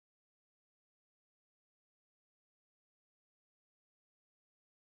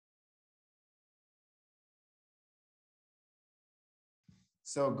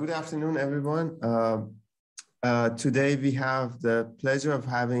So good afternoon, everyone. Today we have the pleasure of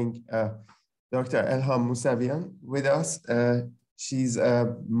having Dr. Elham Mousavian with us. She's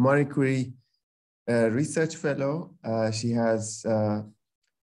a Marie Curie research fellow. She has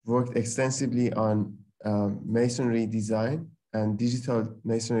worked extensively on masonry design and digital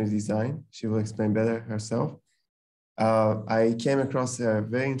masonry design. She will explain better herself. I came across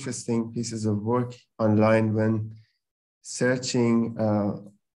very interesting pieces of work online when searching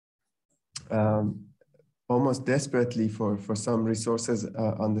almost desperately for some resources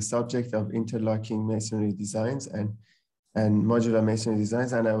on the subject of interlocking masonry designs and modular masonry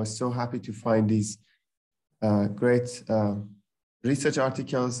designs. And I was so happy to find these great research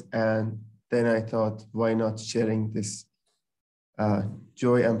articles. And then I thought, why not sharing this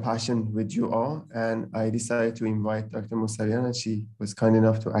joy and passion with you all? And I decided to invite Dr. Mousavian, and she was kind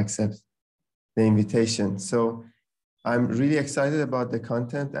enough to accept the invitation. So I'm really excited about the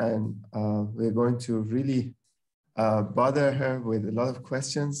content, and we're going to really bother her with a lot of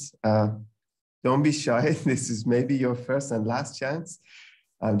questions. Don't be shy. This is maybe your first and last chance.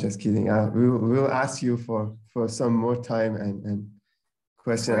 I'm just kidding. We'll ask you for some more time and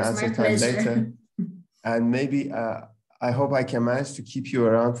question and answer time later. And maybe I hope I can manage to keep you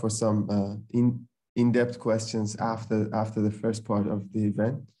around for some in-depth questions after the first part of the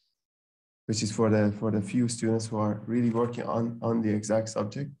event, which is for the few students who are really working on the exact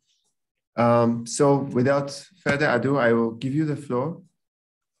subject. So without further ado, I will give you the floor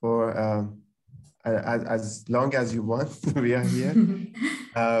for as long as you want. We are here,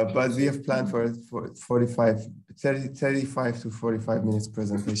 but we have planned for 35 to 45 minutes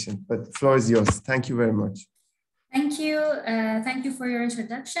presentation, but the floor is yours. Thank you very much. Thank you. Thank you for your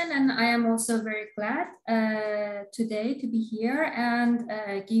introduction. And I am also very glad today to be here and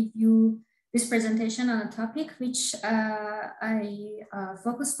give you this presentation on a topic which I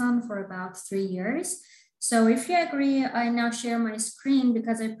focused on for about 3 years. So if you agree, I now share my screen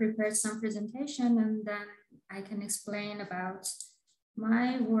because I prepared some presentation, and then I can explain about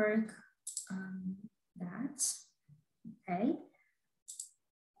my work on that. Okay.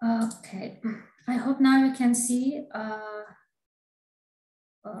 Okay. I hope now you can see.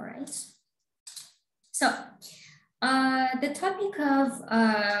 All right. So the topic of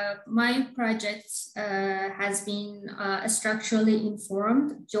my project has been a structurally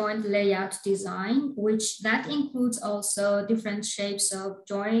informed joint layout design, which that includes also different shapes of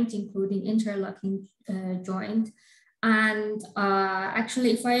joint, including interlocking joint. And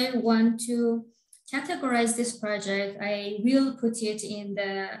actually, if I want to categorize this project, I will put it in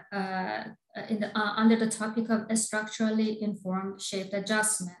under the topic of a structurally informed shaped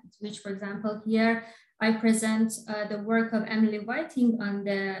adjustment, which, for example, here I present the work of Emily Whiting on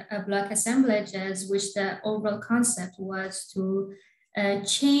the block assemblages, which the overall concept was to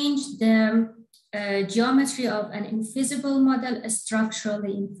change the geometry of an invisible model, a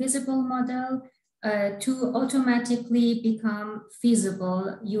structurally invisible model, to automatically become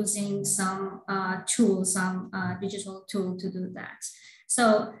feasible using some tool, some digital tool to do that.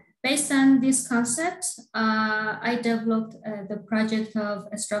 So based on this concept, I developed the project of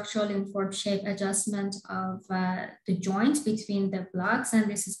a structurally informed shape adjustment of the joint between the blocks. And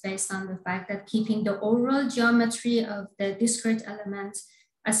this is based on the fact that keeping the overall geometry of the discrete element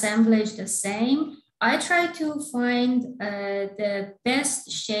assemblage the same, I try to find the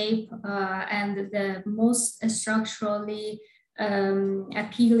best shape and the most structurally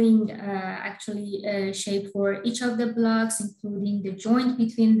appealing shape for each of the blocks, including the joint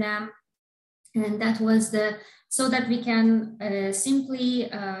between them. And that was so that we can simply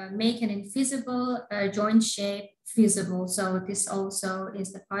make an invisible joint shape feasible. So this also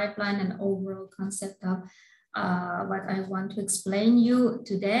is the pipeline and overall concept of what I want to explain you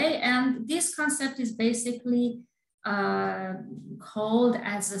today. And this concept is basically called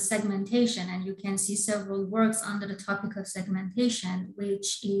as a segmentation, and you can see several works under the topic of segmentation,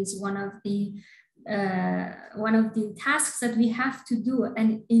 which is one of the tasks that we have to do,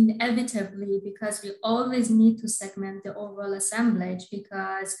 and inevitably, because we always need to segment the overall assemblage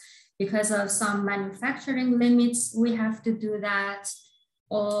because of some manufacturing limits, we have to do that.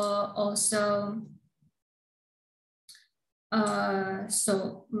 Or also,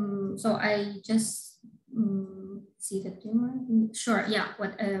 so I just see that you want. Sure, yeah,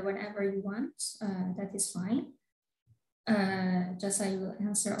 whenever you want, that is fine. Just I will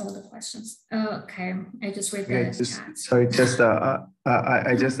answer all the questions. Okay, I just read the chat. Sorry,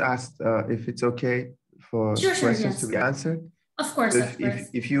 I just asked if it's okay for questions to be answered. Of course, so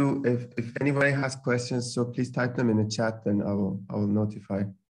if anybody has questions, so please type them in the chat, then I will notify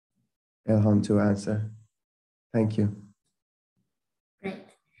Elham to answer. Thank you. Great.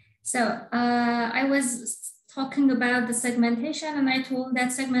 So I was talking about the segmentation, and I told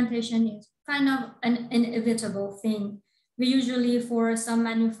that segmentation is kind of an inevitable thing. We usually, for some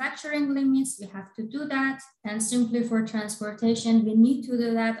manufacturing limits, we have to do that. And simply for transportation, we need to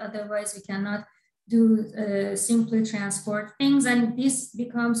do that. Otherwise, we cannot do simply transport things. And this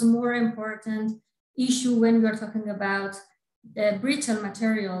becomes a more important issue when we're talking about the brittle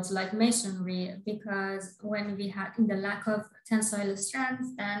materials like masonry, because when we have in the lack of tensile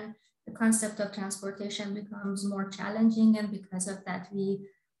strength, then the concept of transportation becomes more challenging, and because of that, we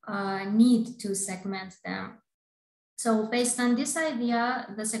need to segment them. So based on this idea,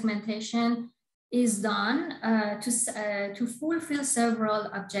 the segmentation is done to fulfill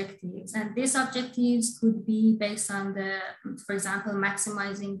several objectives. And these objectives could be based on the, for example,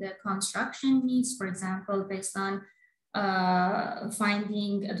 maximizing the construction needs, for example, based on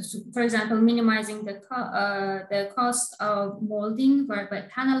finding, for example, minimizing the cost of molding by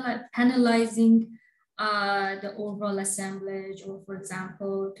panelizing the overall assemblage, or for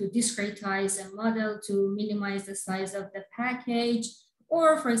example, to discretize a model to minimize the size of the package,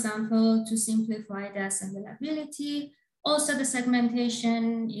 or for example, to simplify the assemblability. Also, the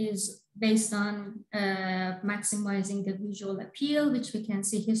segmentation is based on maximizing the visual appeal, which we can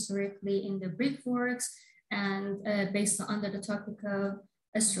see historically in the brickworks, and based on under the topic of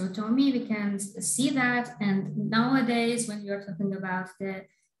astrotomy, we can see that. And nowadays, when you're talking about the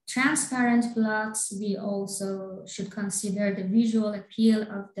transparent blocks, we also should consider the visual appeal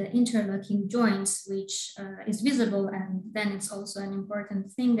of the interlocking joints, which is visible. And then it's also an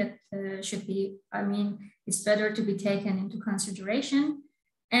important thing that should be, it's better to be taken into consideration.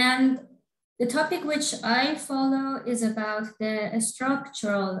 And the topic which I follow is about the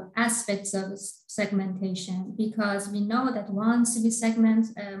structural aspects of segmentation, because we know that once we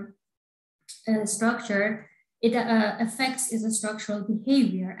segment a structure, it affects its structural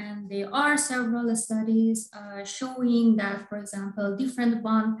behavior. And there are several studies showing that, for example, different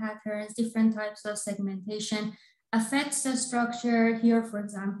bond patterns, different types of segmentation affects the structure. Here, for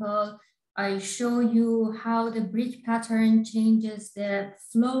example, I show you how the bridge pattern changes the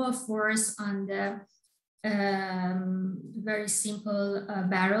flow of force on the very simple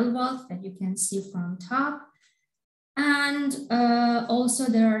barrel vault that you can see from top. And also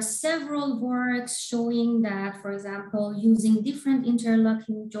there are several works showing that, for example, using different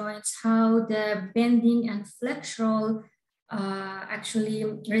interlocking joints, how the bending and flexural actually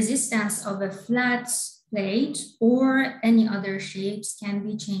resistance of a flat plate or any other shapes can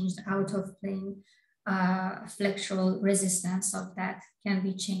be changed out of plane. Flexural resistance of that can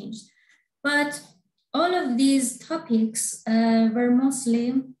be changed. But all of these topics were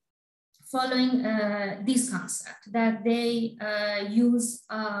mostly following this concept that they use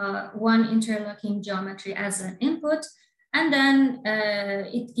one interlocking geometry as an input, and then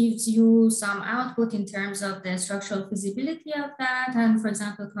it gives you some output in terms of the structural feasibility of that, and for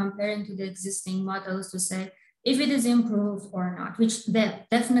example, comparing to the existing models to say if it is improved or not, which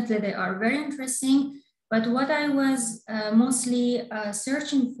definitely they are very interesting. But what I was mostly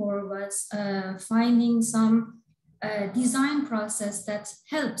searching for was finding some design process that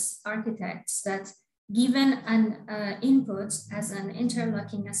helps architects, that given an input as an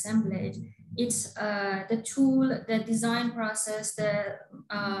interlocking assemblage, it's the tool, the design process that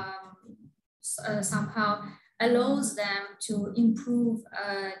somehow allows them to improve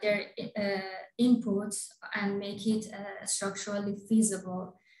their inputs and make it structurally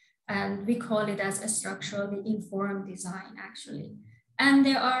feasible. And we call it as a structurally informed design, actually. And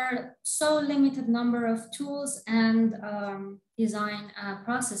there are so limited number of tools and design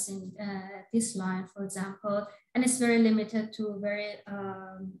process in this line, for example, and it's very limited to very,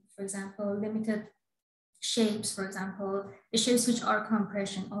 for example, limited shapes, for example, the shapes which are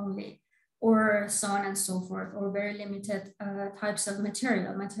compression only, or so on and so forth, or very limited types of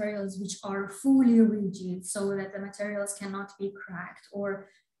materials which are fully rigid so that the materials cannot be cracked, or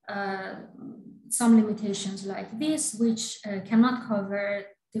some limitations like this, which cannot cover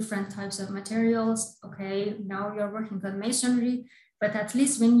different types of materials. Okay, now you're working on masonry, but at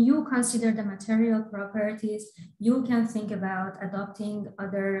least when you consider the material properties, you can think about adopting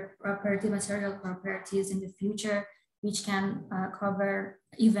other material properties in the future, which can cover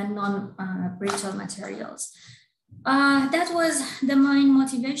even non-brittle materials. That was the main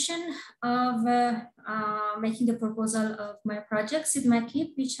motivation of making the proposal of my project, Sigma Kit,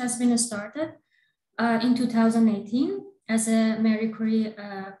 which has been started in 2018 as a Marie Curie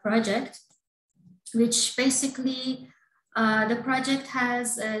project, which basically the project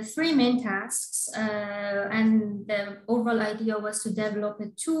has 3 main tasks, and the overall idea was to develop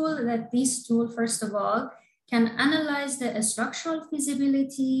a tool that this tool, first of all, can analyze the structural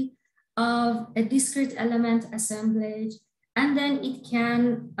feasibility of a discrete element assemblage, and then it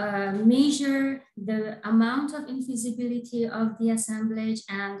can measure the amount of infeasibility of the assemblage,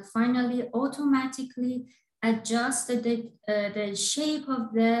 and finally automatically adjust the shape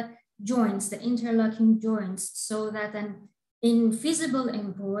of the joints, the interlocking joints, so that an infeasible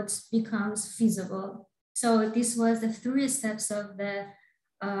input becomes feasible. So this was the 3 steps of the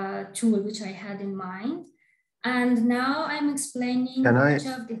tool which I had in mind. And now I'm explaining each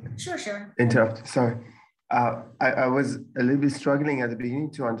of the... Sure. Interrupt, sorry. I was a little bit struggling at the beginning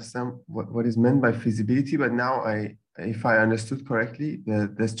to understand what is meant by feasibility, but now if I understood correctly,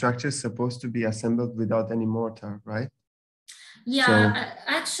 the structure is supposed to be assembled without any mortar, right? Yeah, so,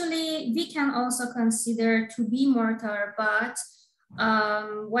 actually, we can also consider to be mortar, but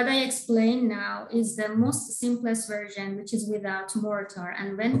what I explain now is the most simplest version, which is without mortar.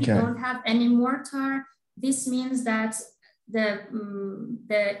 And when we don't have any mortar, this means that the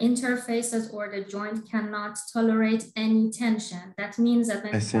interfaces or the joint cannot tolerate any tension. That means that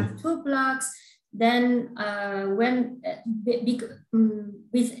when we have 2 blocks, then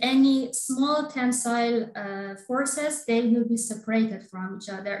with any small tensile forces, they will be separated from each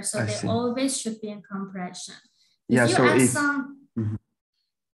other. So they always should be in compression. Yeah,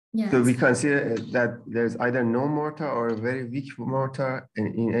 so we consider that there's either no mortar or a very weak mortar.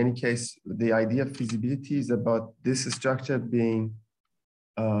 And in any case, the idea of feasibility is about this structure being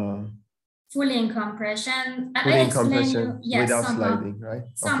fully in compression. Without sliding, right?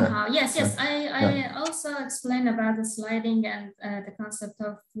 Somehow, yes. I also explain about the sliding and the concept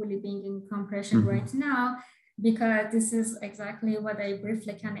of fully being in compression right now, because this is exactly what I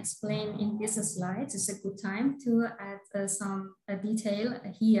briefly can explain in this slide. It's a good time to add some detail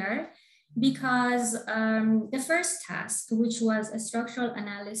here, because the first task, which was a structural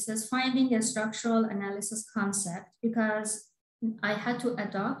analysis, finding a structural analysis concept, because I had to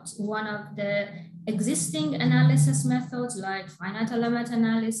adopt one of the existing analysis methods like finite element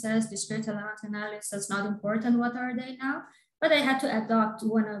analysis, discrete element analysis, not important what are they now, but I had to adopt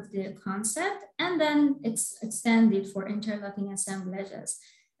one of the concept and then extend it for interlocking assemblages.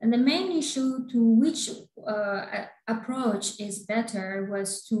 And the main issue to which approach is better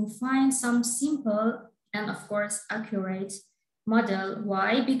was to find some simple and of course accurate model.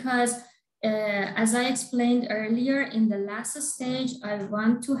 Why? Because as I explained earlier, in the last stage, I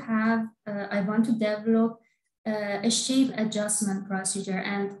want to develop a shape adjustment procedure.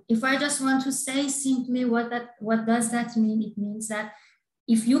 And if I just want to say simply what does that mean? It means that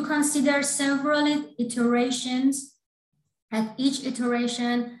if you consider several iterations, at each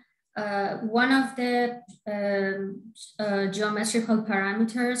iteration, one of the geometrical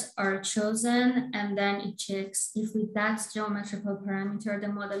parameters are chosen, and then it checks if with that geometrical parameter the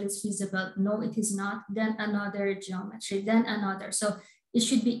model is feasible. No, it is not. Then another geometry, then another. So it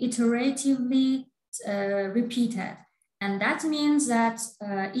should be iteratively repeated. And that means that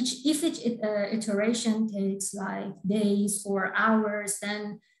if each iteration takes like days or hours,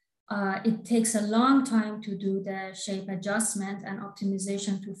 then it takes a long time to do the shape adjustment and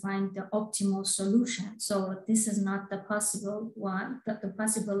optimization to find the optimal solution. So this is not the possible one, the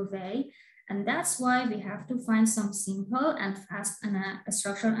possible way. And that's why we have to find some simple and fast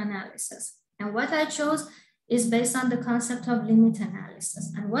structural analysis. And what I chose is based on the concept of limit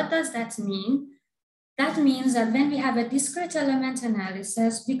analysis. And what does that mean? That means that when we have a discrete element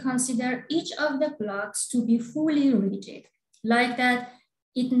analysis, we consider each of the blocks to be fully rigid, like that.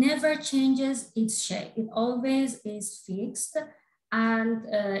 It never changes its shape. It always is fixed, and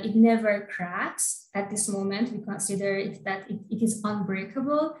it never cracks. At this moment, we consider it that it is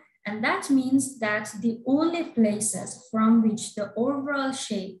unbreakable. And that means that the only places from which the overall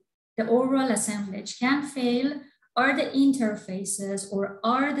shape, the overall assemblage can fail are the interfaces or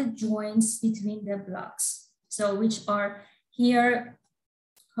are the joints between the blocks. So which are here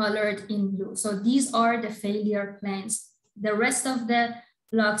colored in blue. So these are the failure planes. The rest of the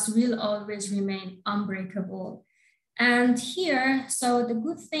blocks will always remain unbreakable. And here, so the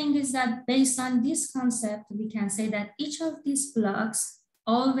good thing is that based on this concept, we can say that each of these blocks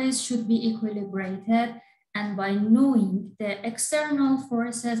always should be equilibrated. And by knowing the external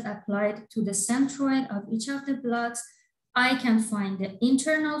forces applied to the centroid of each of the blocks, I can find the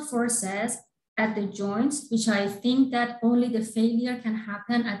internal forces at the joints, which I think that only the failure can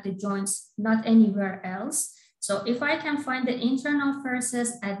happen at the joints, not anywhere else. So if I can find the internal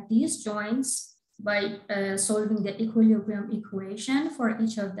forces at these joints by solving the equilibrium equation for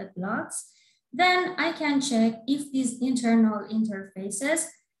each of the blocks, then I can check if these internal interfaces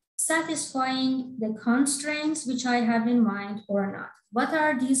satisfying the constraints which I have in mind or not. What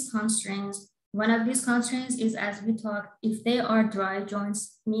are these constraints? One of these constraints is, as we talked, if they are dry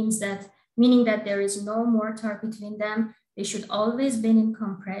joints, meaning that there is no mortar between them, they should always be in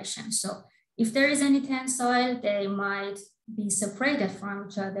compression. So if there is any tensile, they might be separated from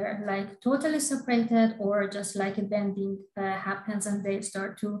each other, like totally separated, or just like a bending happens and they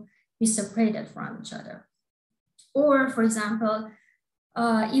start to be separated from each other. Or, for example,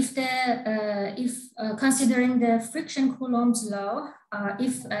 if considering the friction Coulomb's law,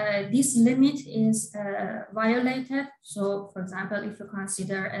 if this limit is violated, so for example, if you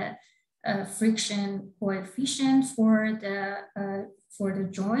consider a friction coefficient for the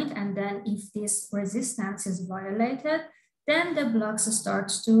joint, and then if this resistance is violated, then the blocks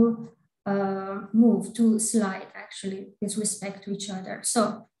starts to move, to slide actually with respect to each other.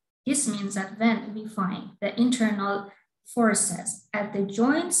 So this means that when we find the internal forces at the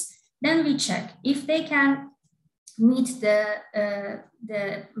joints, then we check if they can meet the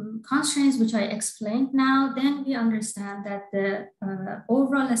constraints which I explained now, then we understand that the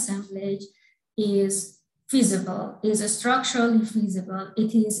overall assemblage is feasible, is structurally feasible,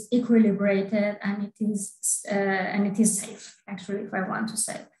 it is equilibrated, and it is safe, actually, if I want to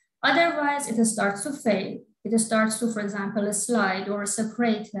say. Otherwise, it starts to fail. It starts to, for example, slide or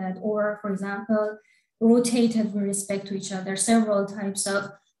separated, or, for example, rotated with respect to each other. Several types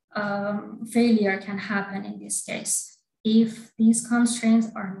of failure can happen in this case if these constraints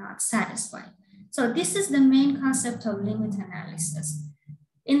are not satisfied. So this is the main concept of limit analysis.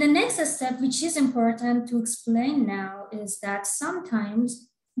 In the next step, which is important to explain now, is that sometimes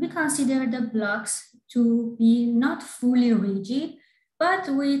we consider the blocks to be not fully rigid, but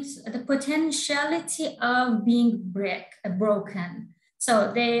with the potentiality of being broken.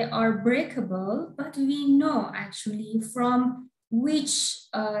 So they are breakable, but we know actually from which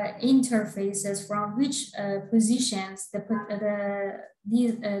interfaces, from which positions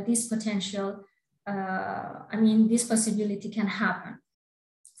this potential, this possibility can happen.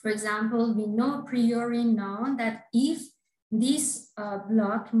 For example, we know a priori now that if this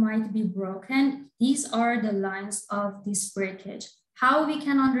block might be broken, these are the lines of this breakage. How we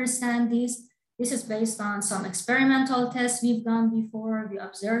can understand this? This is based on some experimental tests we've done before. We're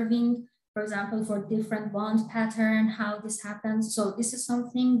observing, for example, for different bond pattern, how this happens. So this is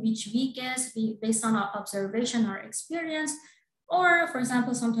something which we guess based on our observation or experience, or for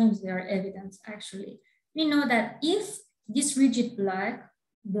example, sometimes they are evidence actually. We know that if this rigid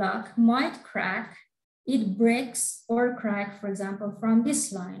block might crack, it breaks or crack, for example, from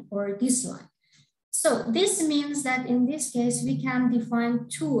this line or this line. So this means that in this case, we can define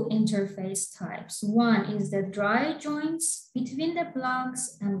two interface types. One is the dry joints between the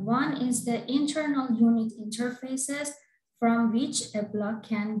blocks, and one is the internal unit interfaces from which a block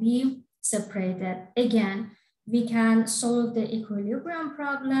can be separated. Again, we can solve the equilibrium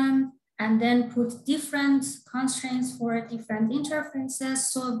problem and then put different constraints for different interfaces,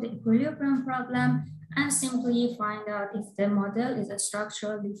 solve the equilibrium problem, and simply find out if the model is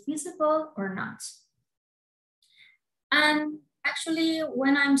structurally feasible or not. And actually,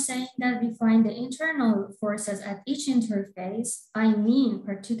 when I'm saying that we find the internal forces at each interface, I mean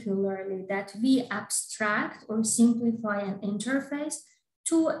particularly that we abstract or simplify an interface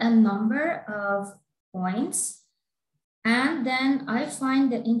to a number of points. And then I find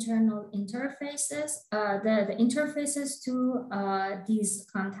the internal interfaces, the interfaces to these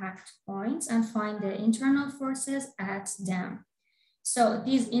contact points, and find the internal forces at them. So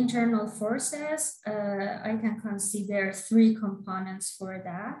these internal forces, I can consider three components for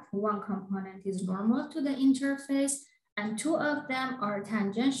that. One component is normal to the interface, and two of them are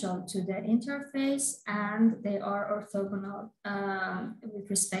tangential to the interface, and they are orthogonal with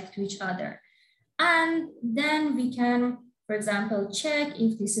respect to each other. And then we can, for example, check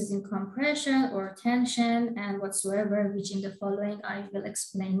if this is in compression or tension and whatsoever, which in the following I will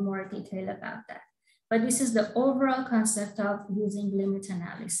explain more detail about that. But this is the overall concept of using limit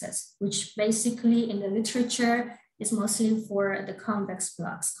analysis, which basically in the literature is mostly for the convex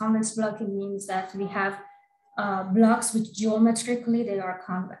blocks. Convex blocking means that we have blocks which geometrically they are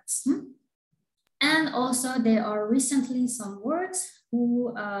convex. And also there are recently some works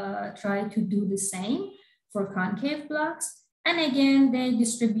who try to do the same for concave blocks. And again, they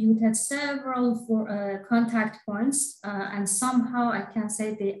distributed several contact points, and somehow I can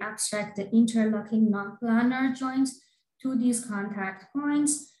say they abstract the interlocking non-planar joints to these contact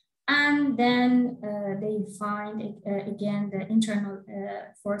points. And then they find, again, the internal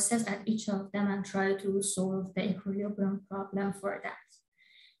forces at each of them and try to solve the equilibrium problem for that.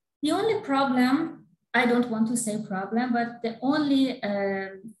 The only problem, I don't want to say problem, but the only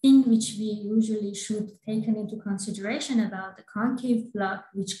thing which we usually should take into consideration about the concave block,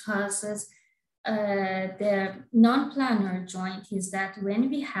 which causes the non-planar joint is that when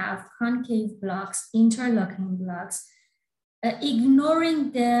we have concave blocks, interlocking blocks,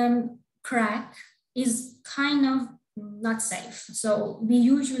 ignoring the crack is kind of not safe. So we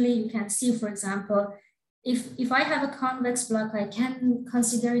usually, you can see, for example, if I have a convex block, I can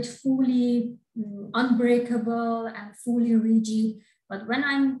consider it fully unbreakable and fully rigid. But when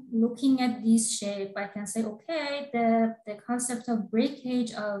I'm looking at this shape, I can say, okay, the concept of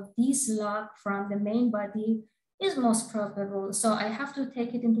breakage of this lock from the main body is most probable. So I have to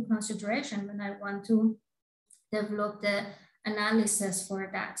take it into consideration when I want to develop the analysis for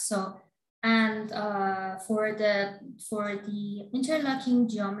that. So, and for the interlocking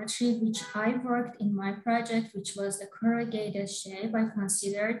geometry, which I worked in my project, which was the corrugated shape, I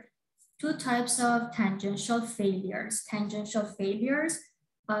considered two types of tangential failures. Tangential failures,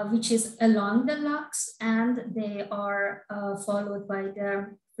 which is along the locks, and they are followed by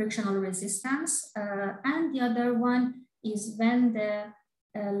the frictional resistance. And the other one is when the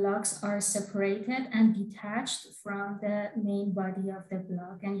locks are separated and detached from the main body of the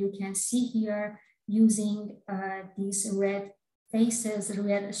block. And you can see here using these red faces,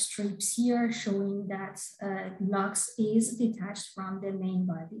 red strips here showing that blocks is detached from the main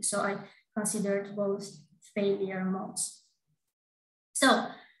body. So I considered both failure modes. So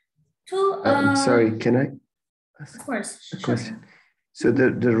sorry, can I ask of course, a question? So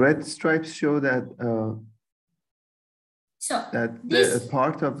the red stripes show that the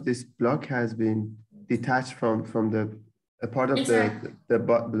part of this block has been detached from the part of exactly. the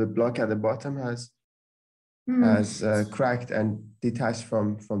block at the bottom has cracked and detached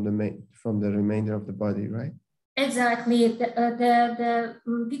from the remainder of the body, right? Exactly. The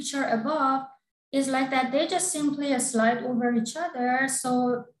picture above is like that. They just simply slide over each other.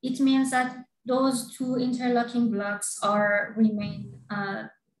 So it means that those two interlocking blocks are remain.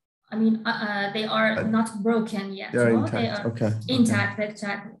 They are not broken yet. They are intact. They are intact,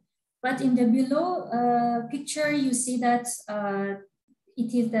 exactly. But in the below picture, you see that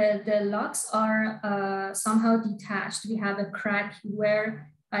it is the locks are somehow detached. We have a crack where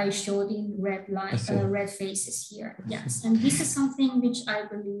I showed in red line, red faces here. Yes, and this is something which I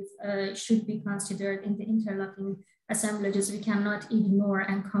believe should be considered in the interlocking assemblages. We cannot ignore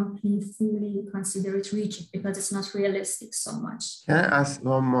and fully consider it rigid because it's not realistic so much. Can I ask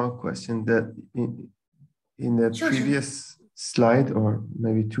one more question? That in the previous slide, or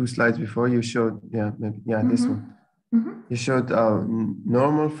maybe two slides before, you showed, this one. You showed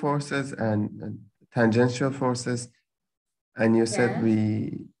normal forces and tangential forces, and you said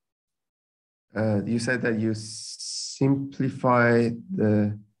you said that you simplify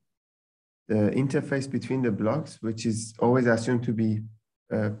the interface between the blocks, which is always assumed to be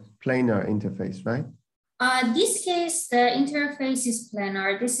a planar interface, right? This case, the interface is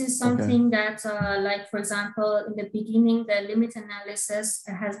planar. This is something that, like, for example, in the beginning, the limit analysis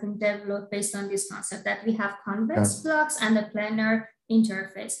has been developed based on this concept that we have convex blocks and a planar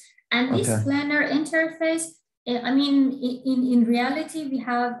interface. And this planar interface, in reality, we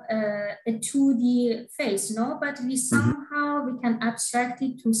have a 2D face, no? But we somehow, we can abstract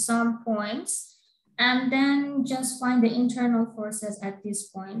it to some points and then just find the internal forces at these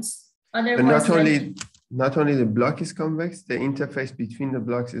points. Otherwise, not only the block is convex, the interface between the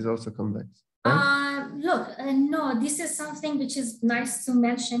blocks is also convex, right? No, this is something which is nice to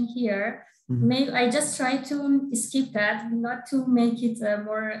mention here. Maybe I just try to skip that, not to make it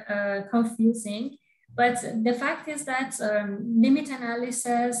more confusing. But the fact is that limit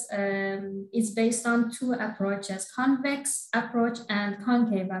analysis is based on two approaches, convex approach and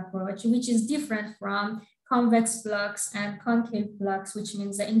concave approach, which is different from convex blocks and concave blocks, which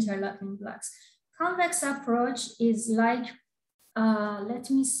means the interlocking blocks. Convex approach is like, let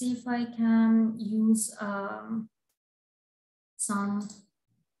me see if I can use some,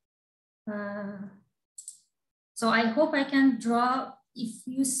 so I hope I can draw if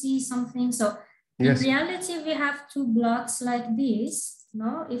you see something. So in reality, we have two blocks like this,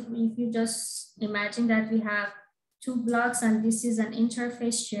 no? If you just imagine that we have two blocks and this is an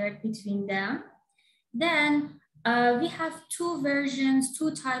interface shared between them, then we have two versions, two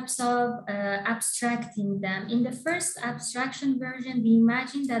types of abstracting them. In the first abstraction version, we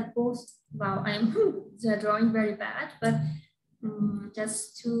imagine that both, wow, I'm drawing very bad, but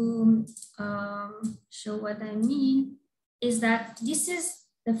just to show what I mean, is that this is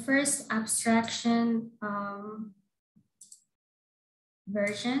the first abstraction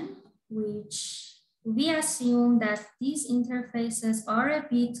version, which we assume that these interfaces are a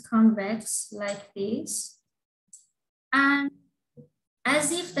bit convex like this, and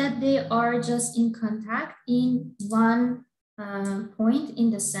as if that they are just in contact in one point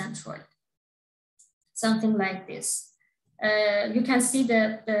in the centroid. something like this. You can see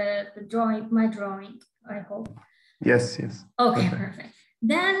the drawing, my drawing, I hope. Yes, yes. Okay, perfect.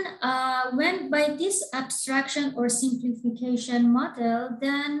 Then when by this abstraction or simplification model,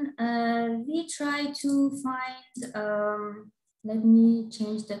 then we try to find, let me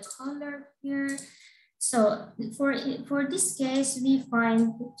change the color here. So for this case, we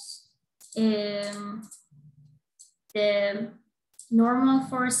find the normal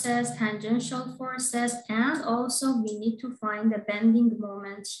forces, tangential forces, and also we need to find the bending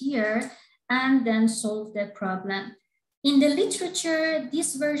moment here and then solve the problem. In the literature,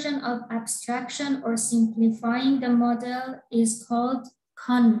 this version of abstraction or simplifying the model is called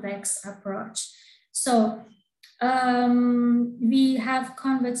convex approach. So we have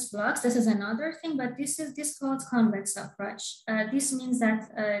convex blocks. This is another thing, but this called convex approach. This means that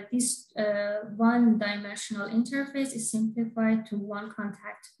this one-dimensional interface is simplified to one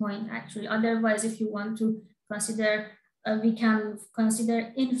contact point, actually. Otherwise, if you want to consider, we can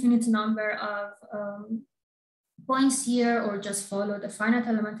consider infinite number of points here, or just follow the finite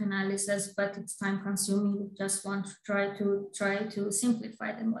element analysis, but it's time consuming. We just want to try to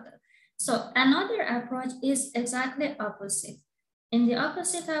simplify the model. So another approach is exactly opposite. In the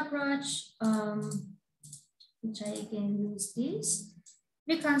opposite approach, which I again use this,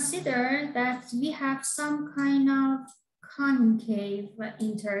 we consider that we have some kind of concave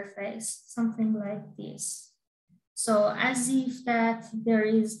interface, something like this. So as if that there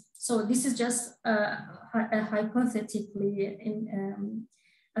is, so this is just a hypothetically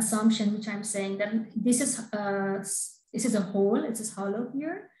assumption, which I'm saying that this is a hole, it is hollow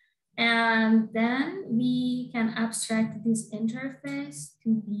here. And then we can abstract this interface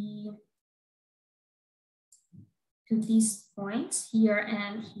to these points here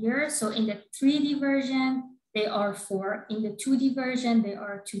and here. So in the 3D version, they are 4. In the 2D version, they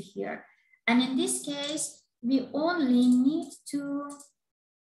are 2 here. And in this case, we only need to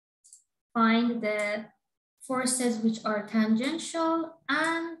find the forces which are tangential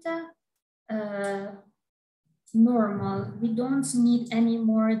and normal. We don't need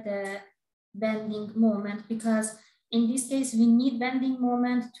anymore the bending moment, because in this case, we need bending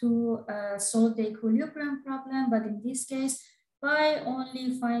moment to solve the equilibrium problem. But in this case, by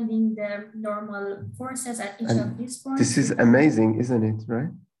only finding the normal forces at each of these points. This is amazing, isn't it,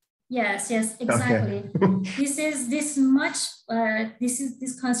 right? Yes, yes, exactly. Okay.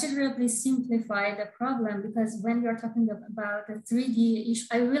 This considerably simplify the problem, because when we are talking about the 3D issue,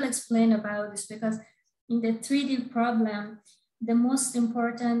 I will explain about this, because in the 3D problem, the most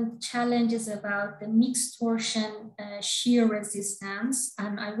important challenge is about the mixed torsion shear resistance.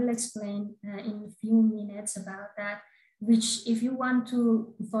 And I will explain in a few minutes about that, which if you want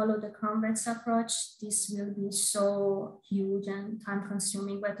to follow the convex approach, this will be so huge and time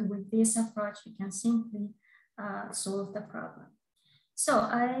consuming. But with this approach, we can simply solve the problem. So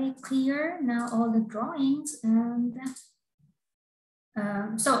I clear now all the drawings, and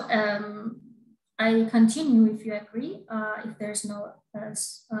I continue if you agree, if there's no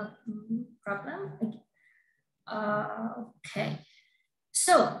problem. Okay.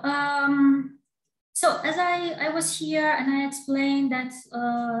 So as I was here and I explained that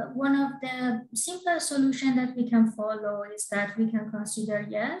one of the simple solutions that we can follow is that we can consider,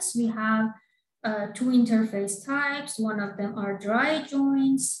 yes, we have 2 interface types. One of them are dry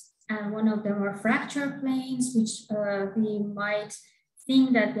joints and one of them are fracture planes, which we might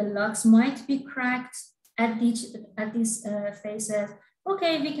think that the lugs might be cracked at these faces.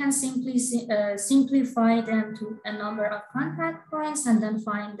 Okay, we can simply simplify them to a number of contact points and then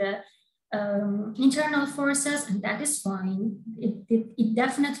find the internal forces, and that is fine. It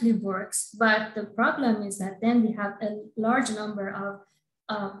definitely works. But the problem is that then we have a large number of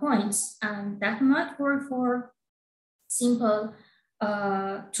points, and that might work for simple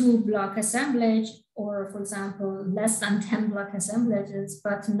 2-block assemblage, or for example, less than 10 block assemblages,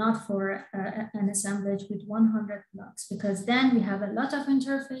 but not for an assemblage with 100 blocks, because then we have a lot of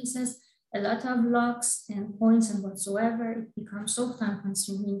interfaces, a lot of locks and points and whatsoever. It becomes so time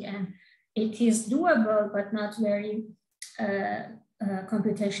consuming, and it is doable, but not very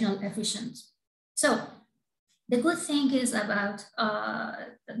computational efficient. So the good thing is about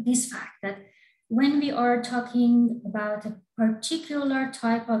this fact that when we are talking about a particular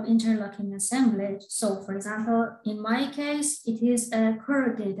type of interlocking assemblage, so for example, in my case, it is a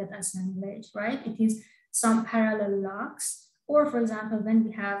corrugated assemblage, right? It is some parallel locks, or for example, when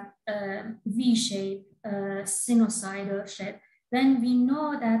we have a V-shape, sinusoidal shape, then we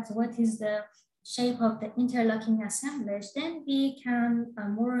know that what is the shape of the interlocking assemblage, then we can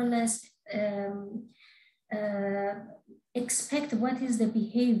more or less expect what is the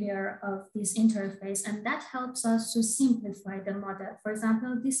behavior of this interface, and that helps us to simplify the model. For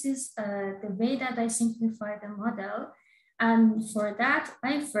example, this is the way that I simplify the model. And for that,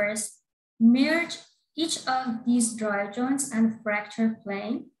 I first merge each of these dry joints and fracture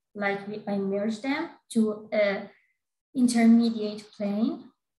plane, like I merge them to an intermediate plane,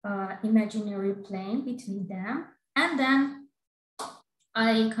 imaginary plane between them. And then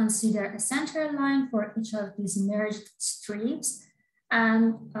I consider a center line for each of these merged strips.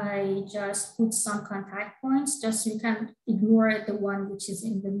 And I just put some contact points, just so you can ignore the one which is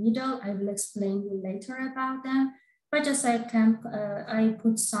in the middle. I will explain you later about them. But just I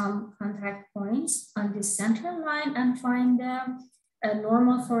put some contact points on this center line and find the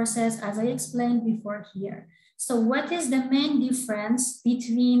normal forces as I explained before here. So what is the main difference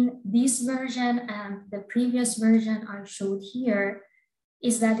between this version and the previous version I showed here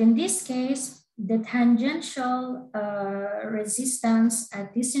is that in this case, the tangential resistance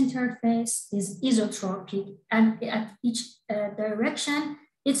at this interface is isotropic, and at each direction,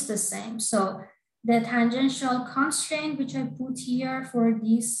 it's the same. So the tangential constraint, which I put here for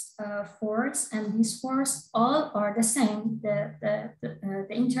this force and this force, all are the same. The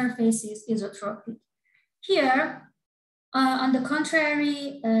interface is isotropic. Here, on the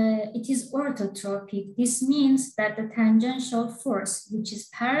contrary, it is orthotropic. This means that the tangential force, which is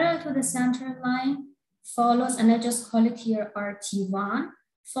parallel to the center line, follows, and I just call it here RT1,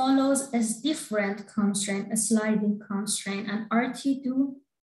 follows a different constraint, a sliding constraint, and RT2,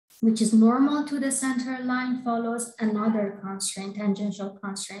 which is normal to the center line, follows another constraint, tangential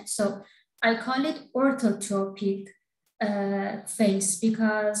constraint. So I call it orthotropic phase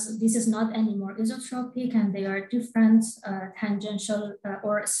because this is not anymore isotropic and they are different tangential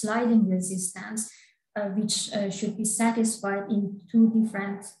or sliding resistance, which should be satisfied in two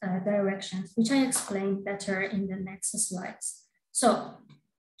different directions, which I explain better in the next slides. So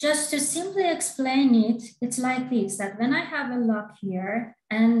just to simply explain it, it's like this, that when I have a lock here,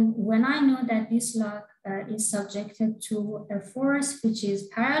 and when I know that this lock is subjected to a force which is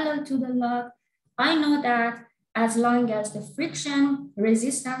parallel to the lock, I know that as long as the friction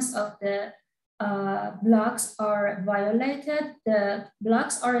resistance of the blocks are violated, the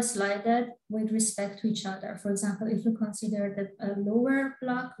blocks are slided with respect to each other. For example, if you consider the lower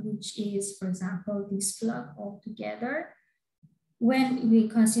block, which is, for example, this block altogether, when we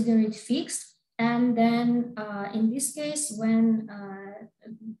consider it fixed, and then in this case, when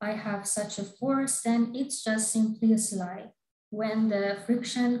I have such a force, then it's just simply a slide when the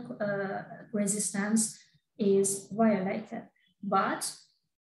friction resistance is violated. But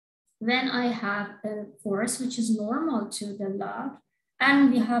when I have a force which is normal to the lock,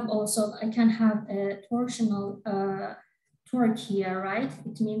 and we have also, I can have a torsional torque here, right?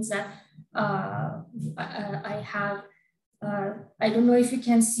 It means that I have, I don't know if you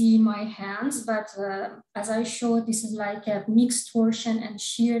can see my hands, but as I showed, this is like a mixed torsion and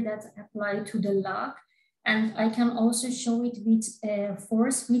shear that's applied to the lock. And I can also show it with a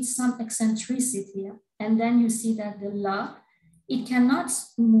force with some eccentricity. And then you see that the lock, it cannot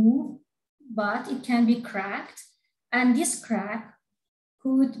move, but it can be cracked. And this crack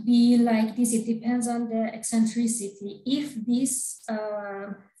could be like this. It depends on the eccentricity. If this,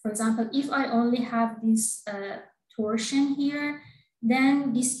 for example, if I only have this torsion here,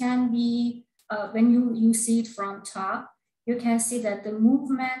 then this can be, when you see it from top, you can see that the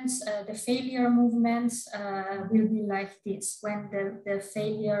movements, the failure movements will be like this. When the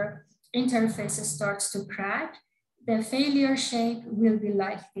failure interface starts to crack, the failure shape will be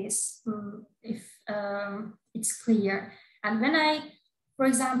like this, if it's clear. And when I, for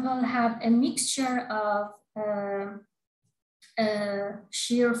example, have a mixture of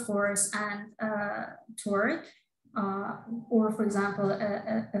shear force and torque, or for example,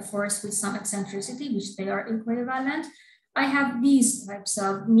 a force with some eccentricity, which they are equivalent, I have these types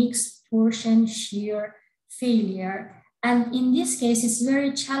of mixed torsion, shear, failure. And in this case, it's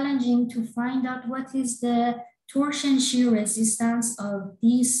very challenging to find out what is the torsion shear resistance of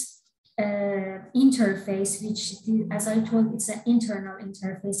this interface, which, as I told, it's an internal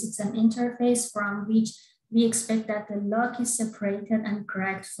interface. It's an interface from which we expect that the lock is separated and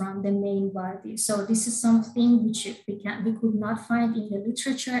cracked from the main body. So this is something which we could not find in the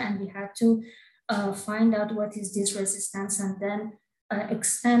literature, and we had to find out what is this resistance and then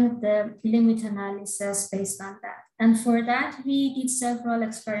extend the limit analysis based on that. And for that, we did several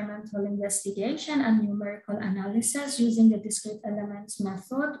experimental investigation and numerical analysis using the discrete elements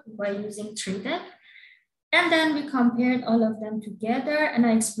method by using 3D. And then we compared all of them together, and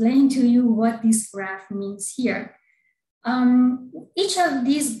I explained to you what this graph means here. Each of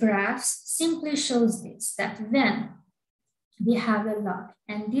these graphs simply shows this, that when we have a lock,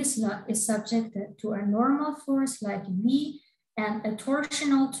 and this lock is subjected to a normal force like V and a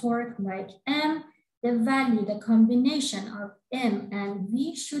torsional torque like M. The value, the combination of M and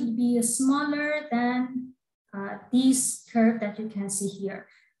V should be smaller than this curve that you can see here.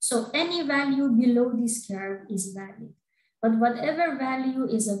 So any value below this curve is valid, but whatever value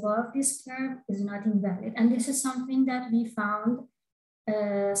is above this curve is not invalid. And this is something that we found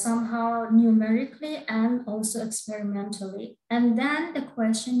somehow numerically and also experimentally. And then the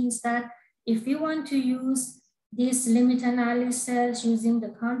question is that if we want to use this limit analysis using the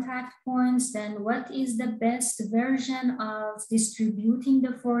contact points, then what is the best version of distributing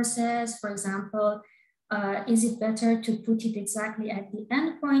the forces? For example, is it better to put it exactly at the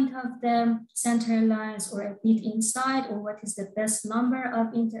end point of the center lines or a bit inside, or what is the best number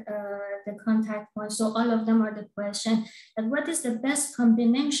of the contact points? So all of them are the question, and what is the best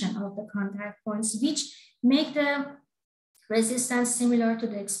combination of the contact points which make the resistance similar to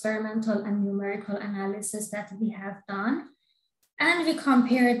the experimental and numerical analysis that we have done. And we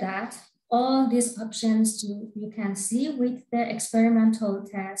compare that, all these options you can see with the experimental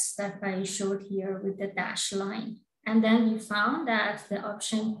test that I showed here with the dashed line. And then we found that the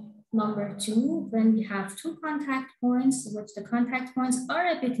option number 2, when we have 2 contact points, which the contact points are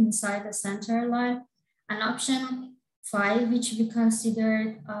a bit inside the center line, and option 5, which we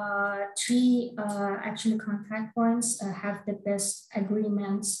considered 3 actually contact points have the best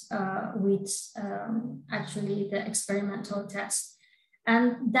agreements with actually the experimental test.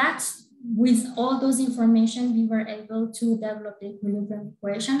 And that's, with all those information, we were able to develop the equilibrium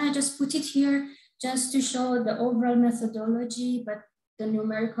equation. I just put it here just to show the overall methodology, but the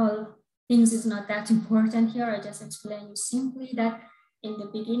numerical things is not that important here. I just explain you simply that in the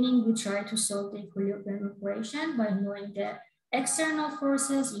beginning, we try to solve the equilibrium equation by knowing the external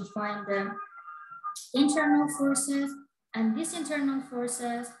forces. We find the internal forces, and these internal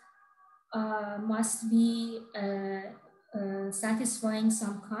forces must be satisfying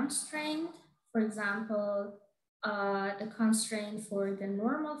some constraint. For example, the constraint for the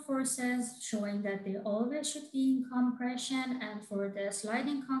normal forces, showing that they always should be in compression, and for the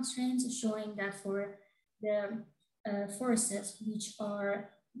sliding constraints, showing that for the forces which are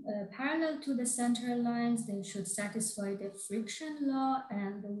parallel to the center lines, they should satisfy the friction law,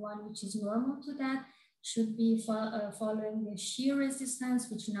 and the one which is normal to that should be following the shear resistance,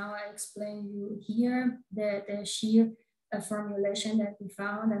 which now I explain you here, the shear formulation that we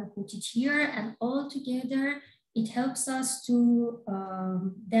found and put it here. And all together, it helps us to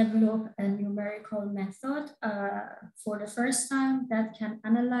develop a numerical method for the first time that can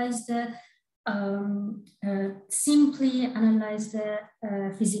analyze the simply analyze the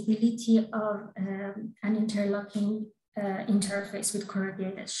feasibility of an interlocking interface with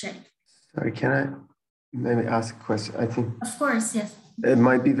corrugated shape. Sorry, can I maybe ask a question? I think, of course, yes. It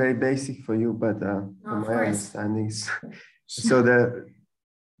might be very basic for you, but from my understandings. So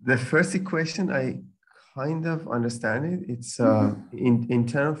the first equation, I kind of understand it. It's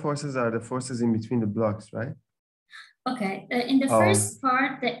internal forces are the forces in between the blocks, right? Okay, in the first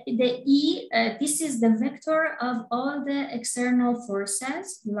part, the E, this is the vector of all the external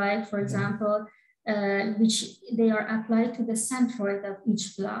forces, like for example, which they are applied to the centroid of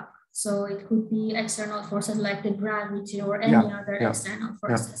each block. So it could be external forces like the gravity or any other external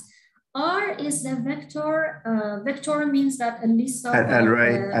forces. R is the vector. Vector means that a list of an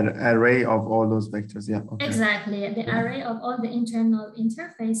array of all those vectors. Yeah. Okay. Exactly, the array of all the internal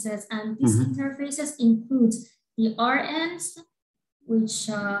interfaces, and these interfaces includes the RNs, which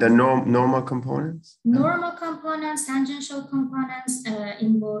the normal components, normal components, tangential components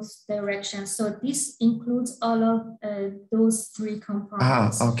in both directions. So this includes all of those 3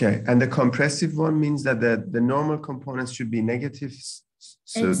 components. Okay. And the compressive one means that the normal components should be negative.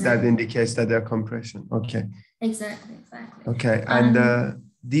 So that indicates that they're compression. Okay. Exactly. Okay. And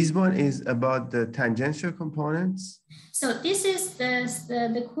this one is about the tangential components. So this is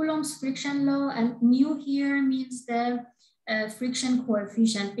the Coulomb's friction law, and mu here means the friction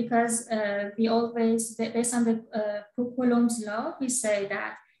coefficient, because we always, based on the Coulomb's law, we say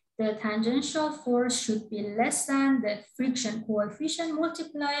that the tangential force should be less than the friction coefficient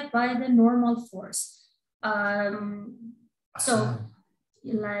multiplied by the normal force. So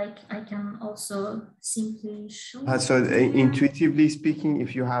like I can also simply show. So intuitively speaking,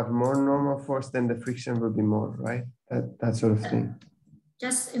 if you have more normal force, then the friction will be more, right? That sort of thing.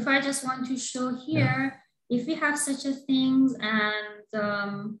 Just if I just want to show here, if we have such a thing, and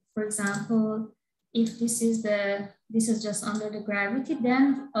for example, if this is just under the gravity,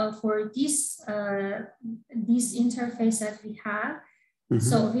 then for this this interface that we have,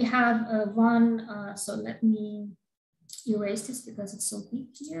 so we have one. So let me erase this because it's so big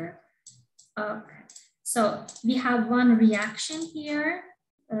here. Okay, so we have one reaction here,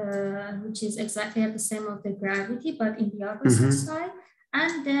 which is exactly at the same of the gravity, but in the opposite side.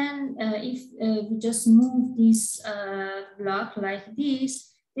 And then if we just move this block like this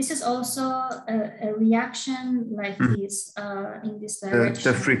is also a reaction like this in this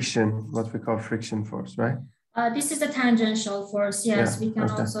direction. The friction, what we call friction force, right? This is the tangential force, yes, yeah, we can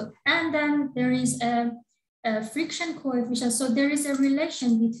also. And then there is a friction coefficient. So there is a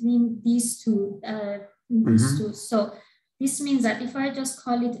relation between these two. So this means that if I just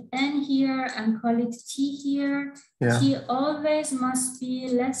call it N here and call it T here, T always must be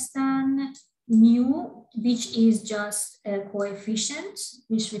less than mu, which is just a coefficient,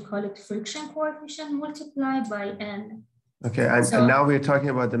 which we call it friction coefficient multiplied by N. Okay, and now we're talking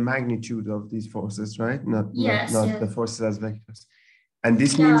about the magnitude of these forces, right? Not the forces as vectors. And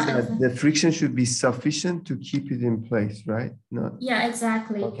this means that the friction should be sufficient to keep it in place, right? Yeah,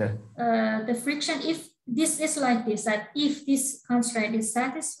 exactly. Okay. The friction, if this is like this, that if this constraint is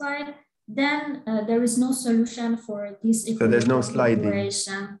satisfied, then there is no solution for this equilibrium. So there's no sliding.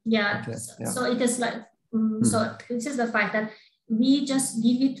 Equation. Yeah. Okay. So it is like, so this is the fact that we just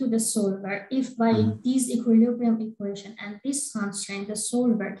give it to the solver. If by this equilibrium equation and this constraint, the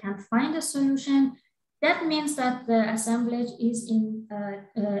solver can find a solution, that means that the assemblage is in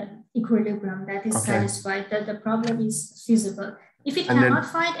equilibrium, that is satisfied, that the problem is feasible. If it cannot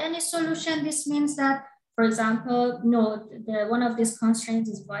find any solution, this means that, for example, no, one of these constraints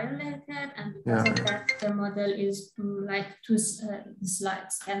is violated, and because of that, the model is like two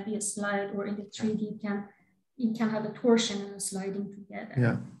slides, can be a slide, or in the 3D it can have a torsion and sliding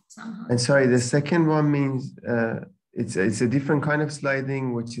together somehow. And sorry, the second one means it's a different kind of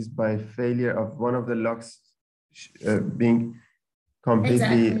sliding, which is by failure of one of the locks being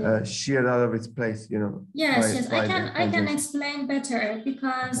completely sheared out of its place, you know. Yes, I can explain better,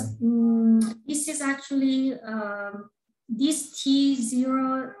 because this is actually this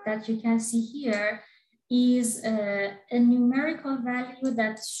T0 that you can see here is a numerical value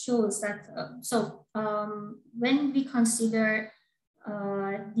that shows that. When we consider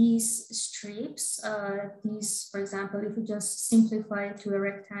these strips, these, for example, if we just simplify it to a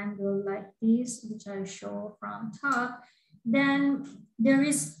rectangle like this, which I show from top, then there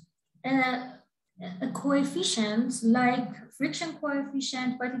is a coefficient like friction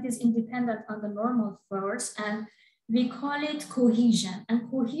coefficient, but it is independent on the normal force, and we call it cohesion. And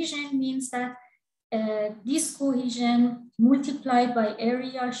cohesion means that this cohesion multiplied by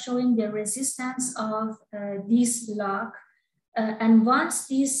area showing the resistance of this lock. And once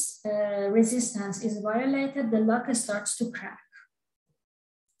this resistance is violated, the lock starts to crack.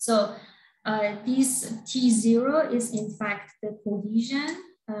 So this T0 is in fact the cohesion,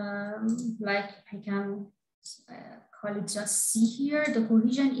 like I can call it just C here. The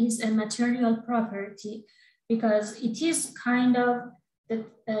cohesion is a material property because it is kind of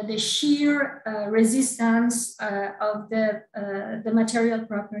the shear resistance of the material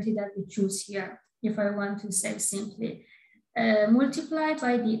property that we choose here, if I want to say simply. Multiplied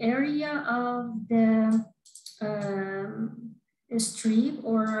by the area of the strip,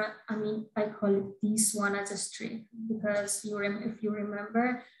 or I mean, I call it this one as a strip because if you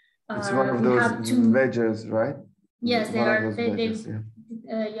remember, it's one of those wedges, right? Yes, they are.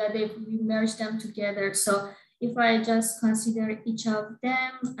 They merge them together. So if I just consider each of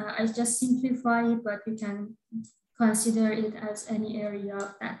them, I just simplify it, but you can consider it as any area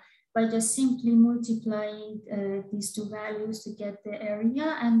of that by just simply multiplying these two values to get the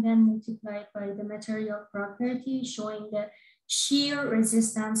area, and then multiply it by the material property showing the shear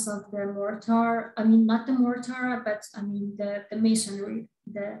resistance of the mortar. I mean, not the mortar, but I mean the masonry,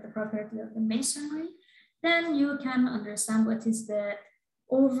 the property of the masonry. Then you can understand what is the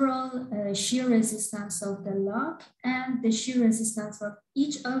overall shear resistance of the lock, and the shear resistance of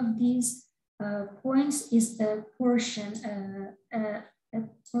each of these points is a portion,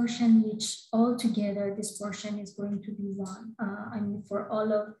 which altogether this portion is going to be one. I mean, for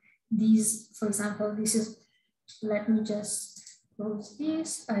all of these, for example, this is, let me just close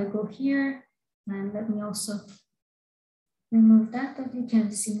this. I go here, and let me also remove that you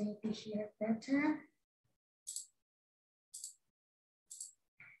can see maybe here better.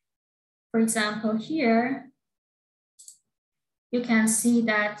 For example, here, you can see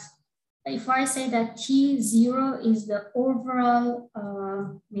that if I say that T0 is the overall,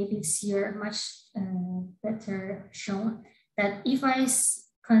 maybe it's here much better shown, that if I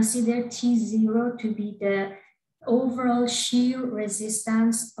consider T0 to be the overall shear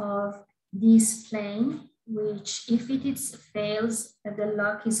resistance of this plane, which if it fails, the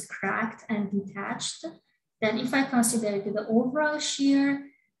lock is cracked and detached, Then if I consider the overall shear,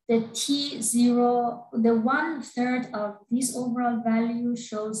 the T0, the 1/3 of this overall value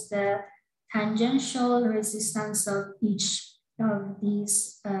shows the tangential resistance of each of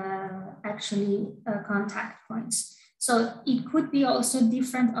these contact points. So it could be also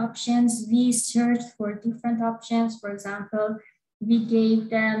different options. We searched for different options. For example, we gave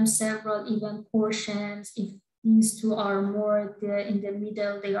them several even portions. If these two are more in the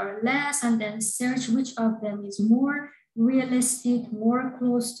middle, they are less, and then search which of them is more realistic, more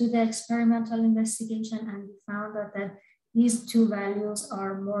close to the experimental investigation, and we found out that these two values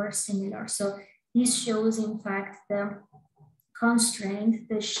are more similar. So this shows, in fact, the constraint,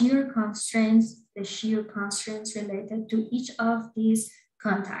 the shear constraints related to each of these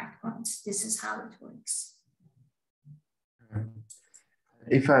contact points. This is how it works.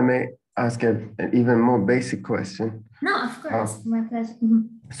 If I may ask an even more basic question. No, of course, my pleasure.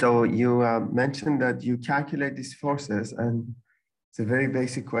 So you mentioned that you calculate these forces, and it's a very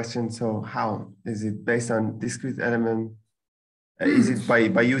basic question. So how? Is it based on discrete element? Is it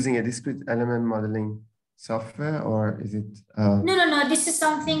by using a discrete element modeling software, or is it? No. This is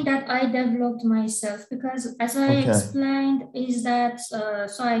something that I developed myself, because as I explained, is that,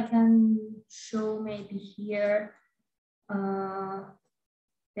 so I can show maybe here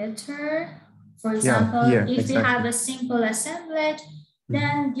better. For example, if we have a simple assemblage,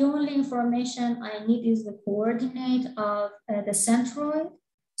 then the only information I need is the coordinate of the centroid.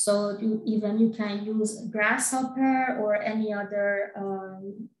 So you can use grasshopper or any other,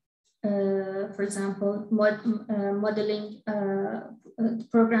 for example, modeling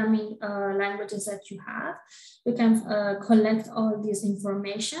programming languages that you have. You can collect all this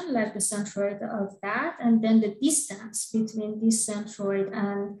information, like the centroid of that, and then the distance between this centroid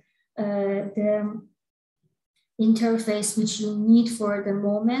and the interface which you need for the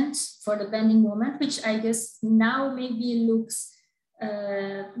moment, for the bending moment, which I guess now maybe looks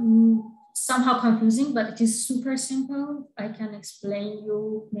somehow confusing, but it is super simple. I can explain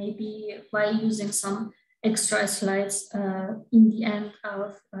you maybe by using some extra slides in the end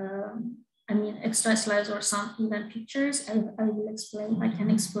of, extra slides or some even pictures. I will explain, I can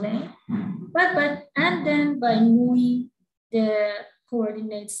explain. And then by knowing the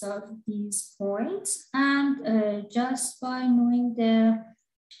coordinates of these points, and just by knowing the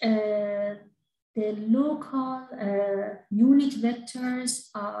local unit vectors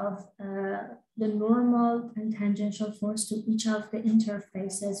of the normal and tangential force to each of the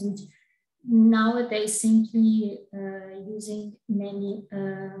interfaces, which nowadays simply using many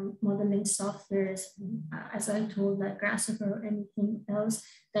modeling softwares, as I told, like Grasshopper or anything else,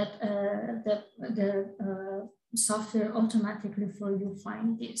 that the software automatically for you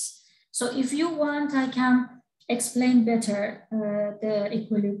find this. So if you want, I can explain better the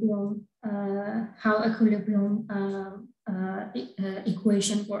equilibrium, how equilibrium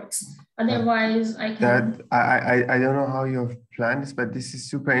equation works. Otherwise, I can. I don't know how you've planned this, but this is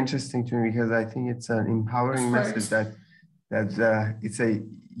super interesting to me, because I think it's an empowering message that it's a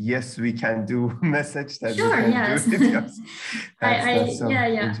yes, we can do message that sure, we can yes. do it. That's so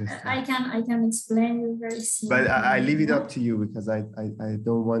interesting. I can explain you very simply. But I leave it up to you, because I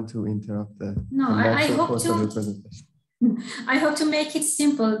don't want to interrupt the natural course of your presentation. I hope to make it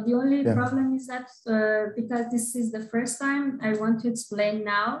simple. The only problem is that because this is the first time, I want to explain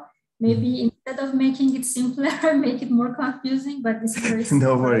now. Maybe instead of making it simpler, I make it more confusing, but this is very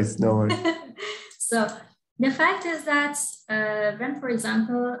simple. No worries. So the fact is that when, for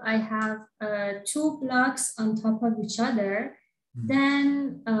example, I have two blocks on top of each other,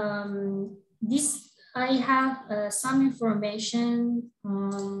 then I have some information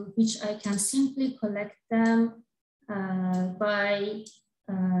which I can simply collect them by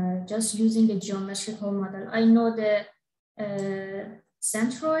just using a geometrical model. I know the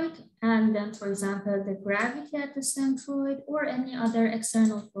centroid, and then, for example, the gravity at the centroid, or any other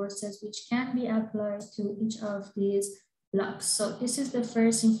external forces which can be applied to each of these blocks. So this is the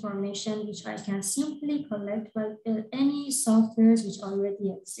first information which I can simply collect by any softwares which already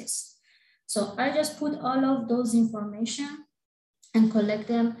exist. So I just put all of those information and collect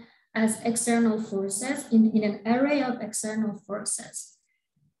them as external forces in an array of external forces.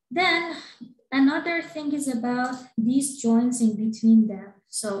 Then another thing is about these joints in between them.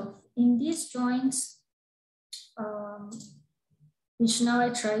 So in these joints, which now I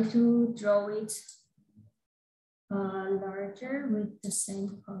try to draw it larger with the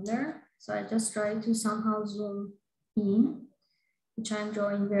same color. So I just try to somehow zoom in, which I'm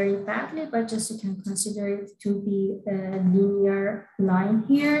drawing very badly, but just you can consider it to be a linear line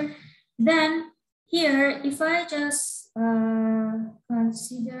here. Then here, if I just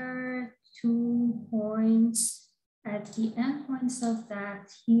consider 2 points, endpoints, at the endpoints of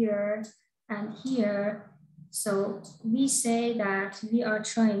that here and here. So we say that we are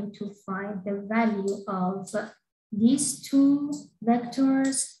trying to find the value of these two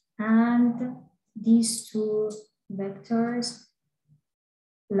vectors and these two vectors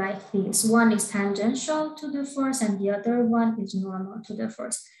like this. One is tangential to the force and the other one is normal to the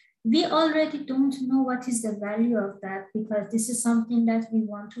force. We already don't know what is the value of that because this is something that we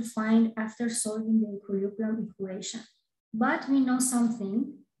want to find after solving the equilibrium equation. But we know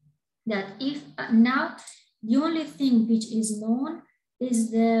something that if now the only thing which is known is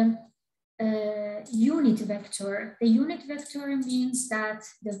the unit vector. The unit vector means that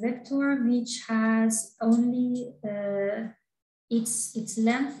the vector which has only its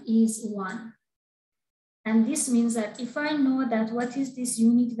length is 1. And this means that if I know that what is this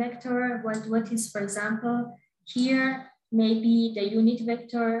unit vector, what is, for example, here, maybe the unit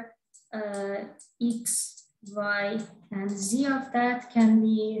vector x, y, and z of that can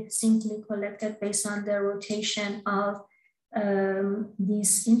be simply collected based on the rotation of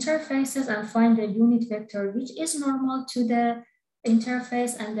these interfaces and find the unit vector which is normal to the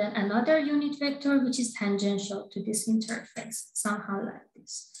interface and then another unit vector which is tangential to this interface, somehow like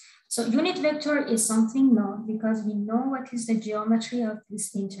this. So unit vector is something known because we know what is the geometry of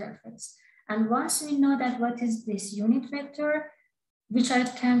this interface. And once we know that what is this unit vector, which I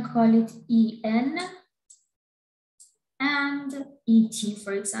can call it En and Et,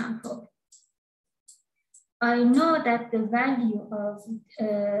 for example. I know that the value of,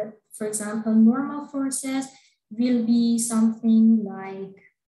 for example, normal forces will be something like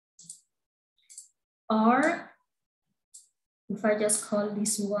R. If I just call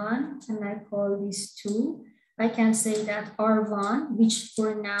this 1 and I call this 2, I can say that R1, which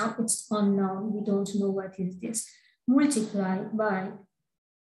for now it's unknown, we don't know what is this, multiplied by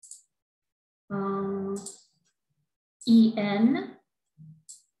En,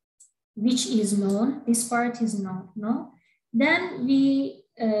 which is known, this part is known, no? Then we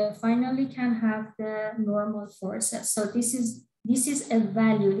finally can have the normal forces. So this is a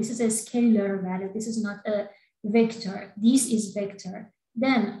value, this is a scalar value, this is not a vector, this is vector.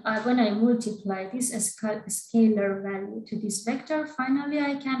 Then when I multiply this scalar value to this vector, finally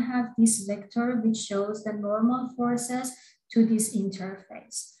I can have this vector which shows the normal forces to this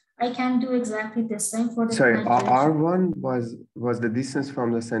interface. I can do exactly the same for the R1 was the distance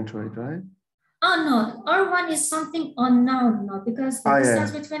from the centroid, right? Oh no, R1 is something unknown now because the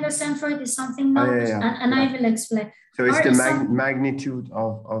distance between the centroid is something known, and I will explain. So it's the magnitude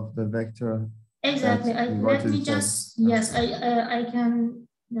of the vector. Exactly. Let me just, yes, I can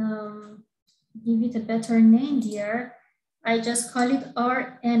give it a better name here. I just call it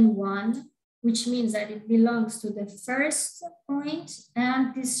Rn1, which means that it belongs to the first point,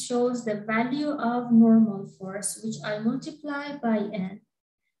 and this shows the value of normal force, which I multiply by n.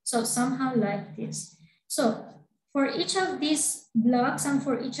 So somehow like this. So for each of these blocks and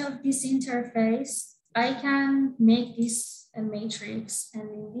for each of this interface, I can make this a matrix, and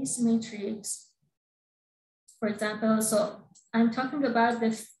in this matrix, for example, so I'm talking about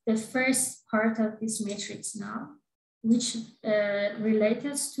the first part of this matrix now, which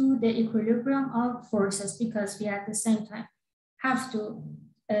relates to the equilibrium of forces, because we at the same time have to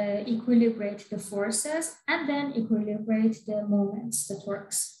equilibrate the forces and then equilibrate the moments, the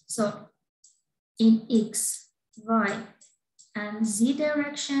torques. So in X, Y, and Z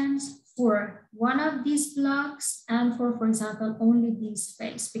directions for one of these blocks and for example, only this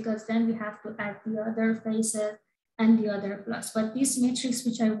face, because then we have to add the other faces and the other blocks. But this matrix,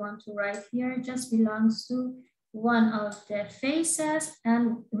 which I want to write here, just belongs to one of the faces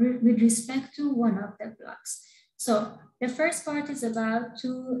and with respect to one of the blocks. So the first part is about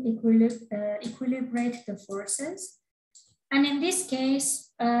to equilibrate the forces. And in this case,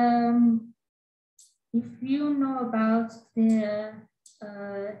 if you know about the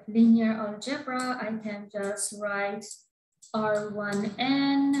linear algebra, I can just write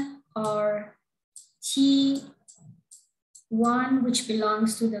R1n, RT1, which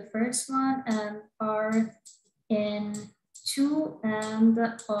belongs to the first one, and Rn2 and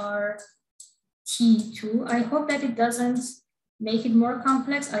RT2. I hope that it doesn't make it more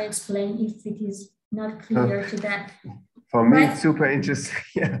complex. I explain if it is not clear to that. For me, it's super interesting.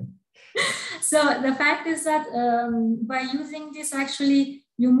 Yeah. So the fact is that by using this, actually,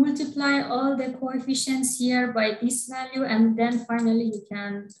 you multiply all the coefficients here by this value, and then finally you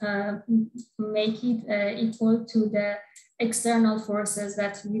can make it equal to the external forces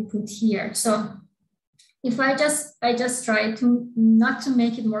that we put here. So if I just try to not to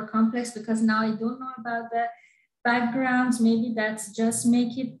make it more complex, because now I don't know about the backgrounds, maybe that's just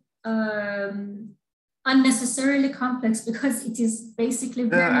make it unnecessarily complex because it is basically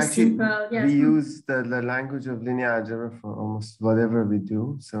very simple. Yeah. We use the language of linear algebra for almost whatever we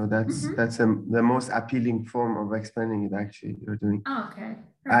do. So that's the most appealing form of explaining it. Actually, you're doing. Oh, okay.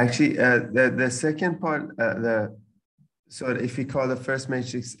 Perfect. Actually, the second part, so if we call the first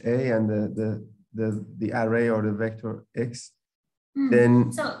matrix A and the array or the vector X,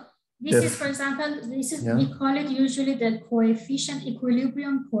 then so this is, for example, we call it usually the coefficient,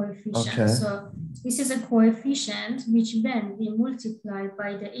 equilibrium coefficient. Okay. So this is a coefficient which when we multiply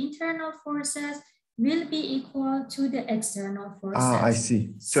by the internal forces will be equal to the external forces. Ah, I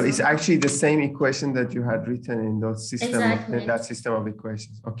see. So it's actually the same equation that you had written in those system in that system of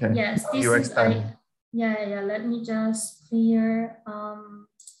equations. Okay. Yes, this is yeah. Let me just clear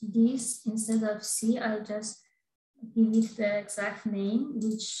this instead of C. I just give it the exact name,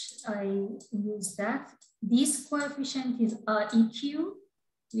 which I use that. This coefficient is EQ,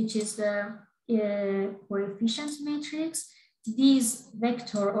 which is the coefficient matrix. This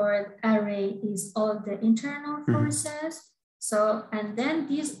vector or array is all the internal forces. So, and then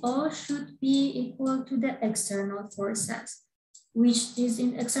these all should be equal to the external forces, which these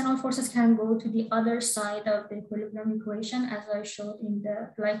external forces can go to the other side of the equilibrium equation, as I showed in the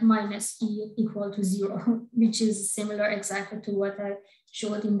like minus E equal to 0, which is similar exactly to what I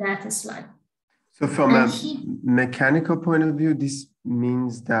showed in that slide. So from a mechanical point of view, this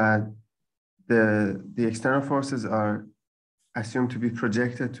means that the external forces are assumed to be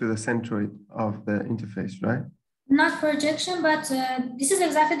projected to the centroid of the interface, right? Not projection, but this is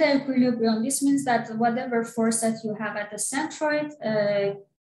exactly the equilibrium. This means that whatever force that you have at the centroid,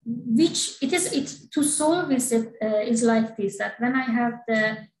 which to solve is like this, that when I have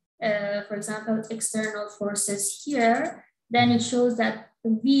the, for example, external forces here, then it shows that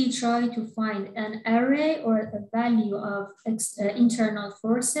we try to find an array or a value of internal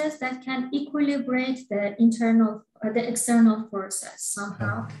forces that can equilibrate the external forces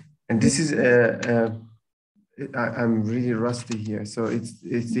somehow. And this is I'm really rusty here. So it's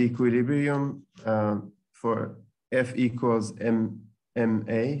the equilibrium for F equals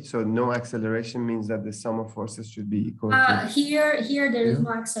ma. So no acceleration means that the sum of forces should be equal to... Here there is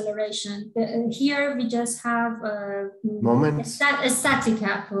no acceleration. Here we just have a static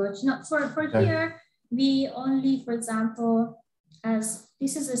approach. No, for here, we only, for example, as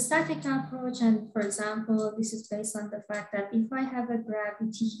this is a static approach, and for example, this is based on the fact that if I have a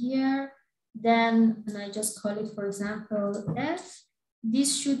gravity here, then, and I just call it, for example, F,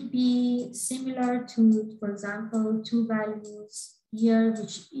 this should be similar to, for example, two values here,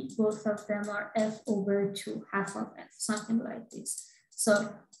 which both of them are F over 2, half of F, something like this.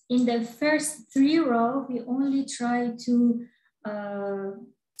 So in the first 3 rows, we only try to,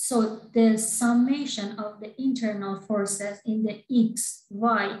 so the summation of the internal forces in the X,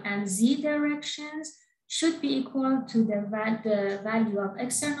 Y, and Z directions should be equal to the value of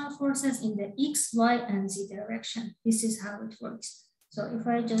external forces in the X, Y, and Z direction. This is how it works. So if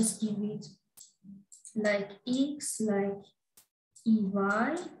I just give it like X, like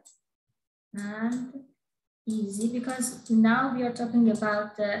EY, and EZ, because now we are talking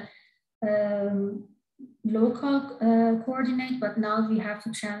about the local coordinate, but now we have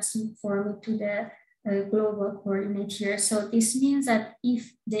to transform it to the global coordinate here. So this means that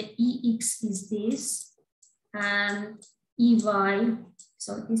if the EX is this, and EY,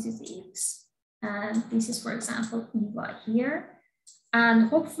 so this is X, and this is, for example, EY here. And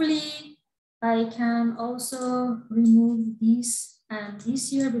hopefully I can also remove this and this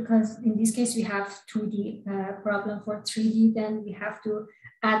here, because in this case we have 2D problem. For 3D, then we have to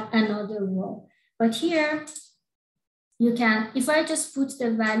add another row. But here you can, if I just put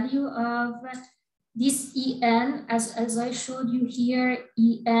the value of this EN, as I showed you here,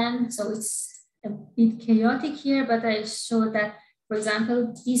 EN, so it's a bit chaotic here, but I showed that, for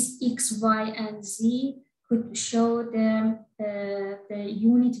example, this X, Y, and Z could show the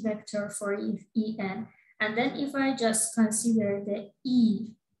unit vector for EN. And then if I just consider the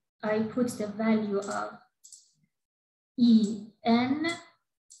E, I put the value of EN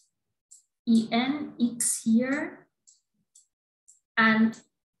X here, and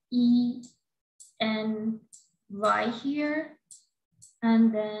EN Y here,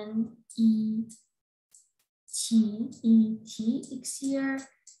 and then ET X here,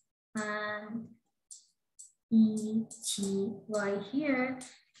 and ETY here.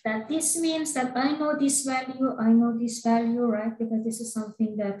 That this means that I know this value, right? Because this is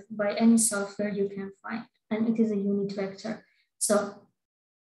something that by any software you can find, and it is a unit vector. So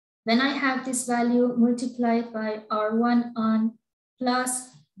when I have this value multiplied by R1 on plus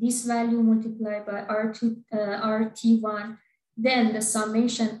this value multiplied by RT1, then the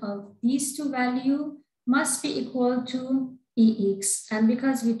summation of these two values must be equal to EX. And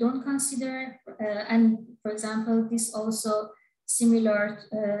because we don't consider, and for example, this also similar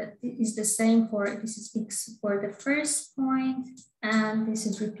is the same for, this is X for the first point, and this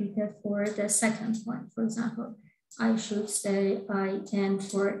is repeated for the second point. For example, I should say IN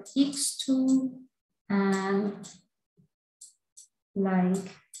for X2 and like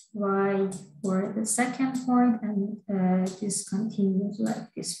Y for the second point, and this continues like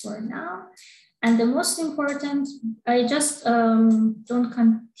this for now. And the most important, I just don't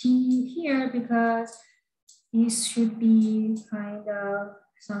continue here because this should be kind of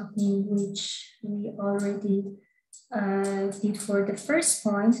something which we already did for the first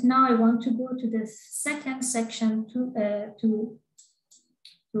point. Now I want to go to the second section to the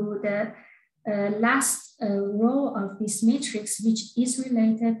last row of this matrix, which is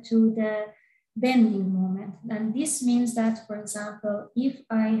related to the bending moment. And this means that, for example, if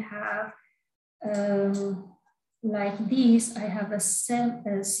I have like this, I have a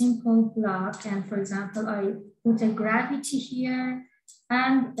simple block, and for example, I put a gravity here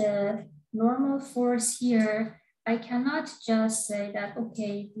and a normal force here. I cannot just say that,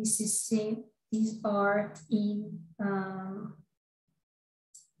 okay, this is same, these are in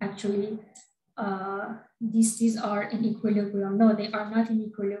actually these are in equilibrium. No, they are not in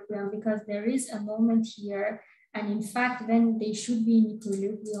equilibrium because there is a moment here, and in fact, when they should be in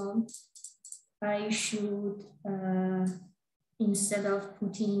equilibrium, I should, instead of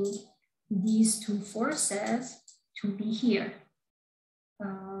putting these two forces, to be here,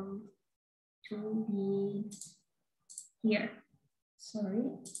 sorry,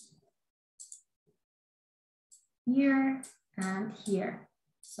 here and here.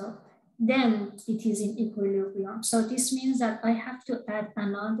 So then it is in equilibrium. So this means that I have to add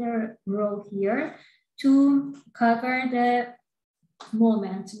another row here to cover the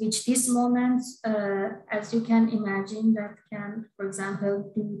moment, which this moment, as you can imagine, that can, for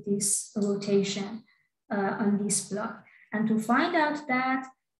example, do this rotation on this block. And to find out that,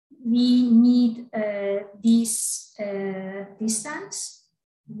 we need this distance,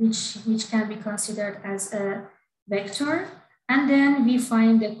 which can be considered as a vector. And then we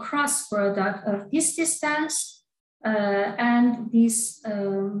find the cross product of this distance and this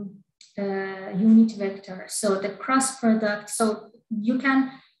unit vector. So the cross product, so you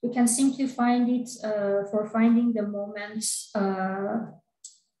can simply find it for finding the moments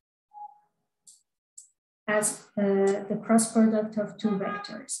as the cross product of two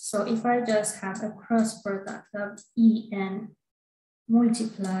vectors. So if I just have a cross product of En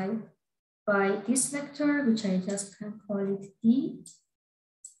multiplied by this vector, which I just can call it D,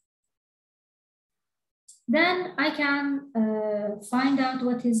 then I can find out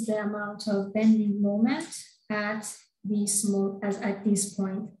what is the amount of bending moment at this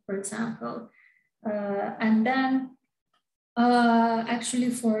point, for example. And then actually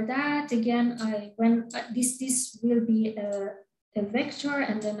for that, again, this will be a vector,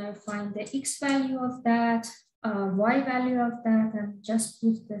 and then I find the X value of that, Y value of that, and just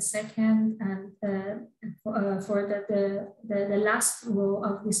put the second and for the last row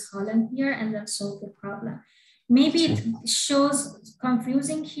of this column here, and then solve the problem. Maybe it shows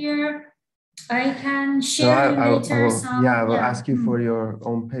confusing here. I can share later some. Yeah, I will ask you for your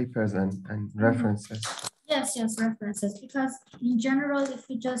own papers and references. Yes, references, because in general, if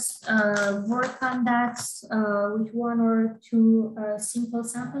you just work on that with one or two simple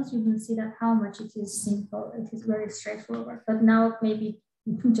samples, you will see that how much it is simple. It is very straightforward, but now maybe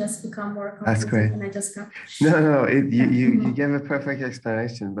just become more confusing. That's great. And I just got... No, you gave a perfect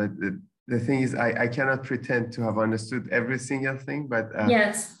explanation, but the thing is, I cannot pretend to have understood every single thing, but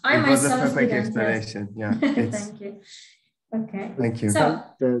yes, it was a perfect explanation. Yes. Yeah, thank you. Okay. Thank you. So,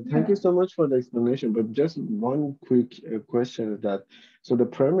 thank you so much for the explanation. But just one quick question is that, so the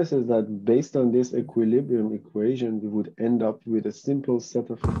premise is that based on this equilibrium equation, we would end up with a simple set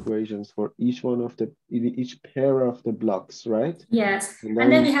of equations for each pair of the blocks, right? Yes, and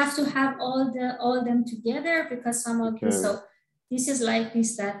then we have to have all them together, because some of this. So this is like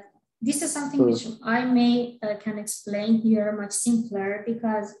this, that this is something which I can explain here much simpler,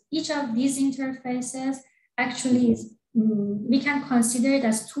 because each of these interfaces actually is. We can consider it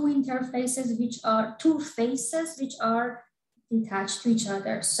as two interfaces, which are two faces which are detached to each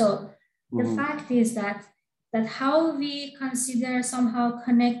other. So the fact is that how we consider somehow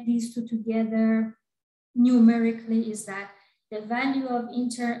connect these two together numerically is that the value of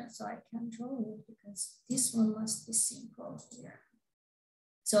so I can draw it because this one must be simple here.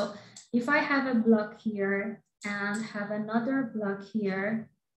 So if I have a block here and have another block here,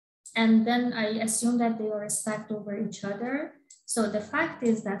 and then I assume that they are stacked over each other. So the fact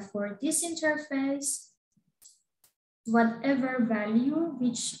is that for this interface, whatever value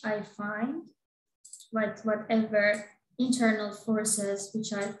which I find, whatever internal forces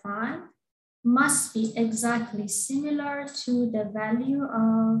which I find must be exactly similar to the value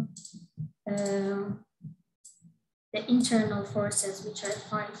of the internal forces which I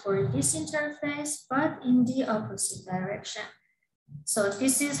find for this interface, but in the opposite direction. So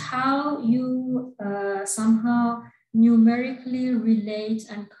this is how you somehow numerically relate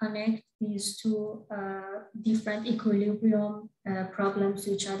and connect these two different equilibrium problems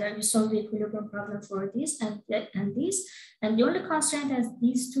to each other. You solve the equilibrium problem for this and this, and the only constraint is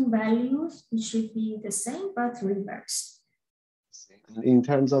these two values, which should be the same but reversed. In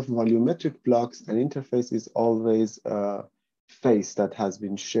terms of volumetric blocks, an interface is always a face that has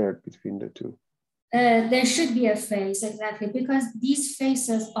been shared between the two. There should be a face, exactly, because these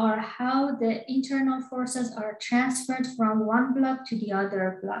faces are how the internal forces are transferred from one block to the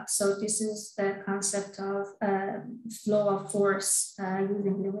other block. So this is the concept of flow of force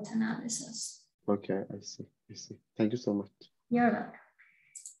using limit analysis. Okay, I see. Thank you so much. You're welcome.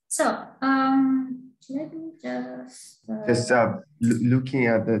 So let me just... looking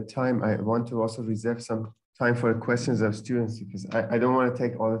at the time, I want to also reserve some time for questions of students, because I don't want to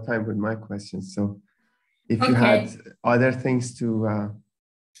take all the time with my questions. So if you had other things to...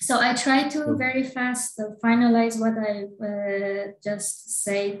 So I try to very fast finalize what I just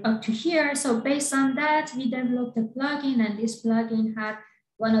said up to here. So based on that, we developed a plugin, and this plugin had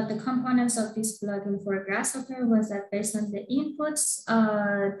one of the components of this plugin for Grasshopper was that based on the inputs,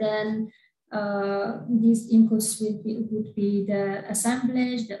 then these inputs would be the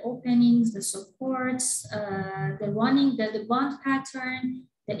assemblage, the openings, the supports, the running, the bond pattern,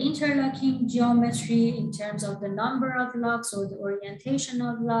 the interlocking geometry in terms of the number of locks or the orientation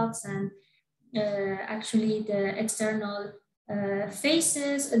of locks, and actually the external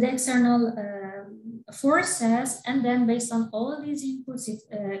faces, the external forces, and then based on all these inputs, it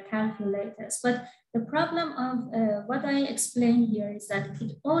calculates. But the problem of what I explained here is that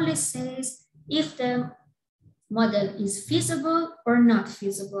it only says if the model is feasible or not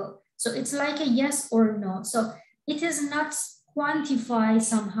feasible. So it's like a yes or no. So it is not quantify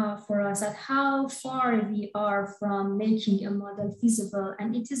somehow for us at how far we are from making a model feasible.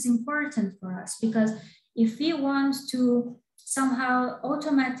 And it is important for us because if we want to somehow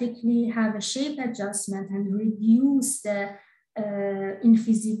automatically have a shape adjustment and reduce the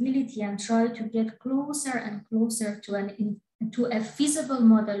infeasibility and try to get closer and closer to a feasible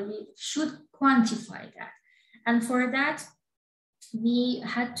model, we should quantify that. And for that, we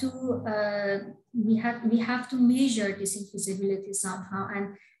have to measure this infeasibility somehow.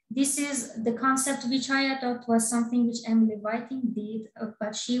 And this is the concept which I adopt was something which Emily Whiting did,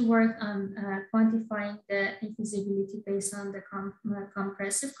 but she worked on quantifying the infeasibility based on the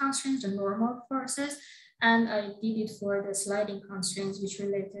compressive constraints, the normal forces, and I did it for the sliding constraints, which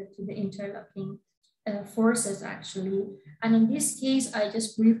related to the interlocking forces actually. And in this case, I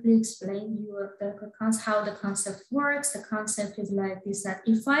just briefly explained you how the concept works. The concept is like this, that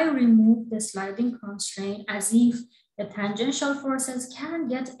if I remove the sliding constraint as if the tangential forces can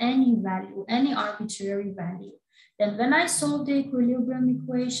get any value, any arbitrary value, then when I solve the equilibrium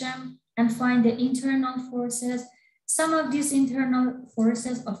equation and find the internal forces, some of these internal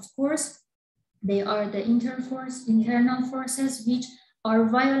forces, of course, they are the internal forces which are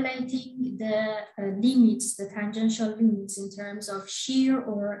violating the limits, the tangential limits in terms of shear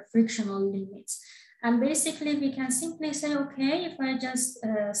or frictional limits. And basically we can simply say, okay, if I just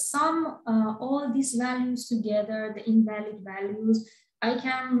sum all these values together, the invalid values, I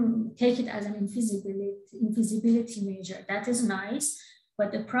can take it as an infeasibility measure. That is nice.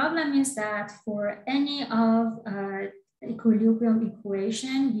 But the problem is that for any of equilibrium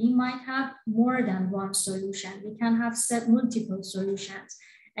equation, we might have more than one solution. We can have multiple solutions.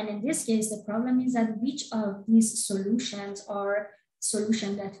 And in this case, the problem is that which of these solutions are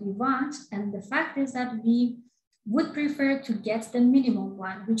solution that we want. And the fact is that we would prefer to get the minimum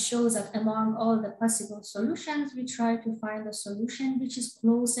one, which shows that among all the possible solutions, we try to find a solution which is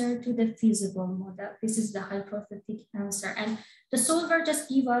closer to the feasible model. This is the hypothetic answer. And the solver just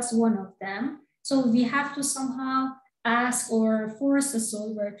gives us one of them. So we have to somehow ask or force the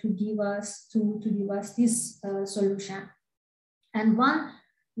solver to give us this solution. And one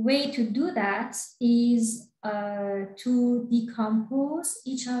way to do that is to decompose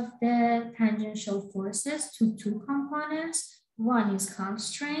each of the tangential forces to two components. One is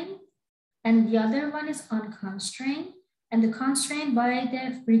constrained and the other one is unconstrained. And the constraint by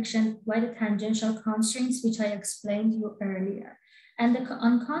the friction, by the tangential constraints, which I explained to you earlier. And the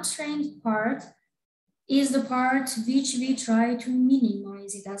unconstrained part is the part which we try to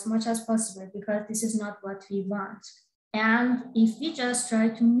minimize it as much as possible because this is not what we want. And if we just try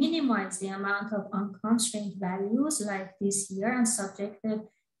to minimize the amount of unconstrained values like this here and subject it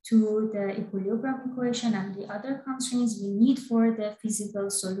to the equilibrium equation and the other constraints we need for the feasible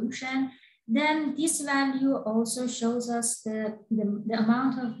solution, then this value also shows us the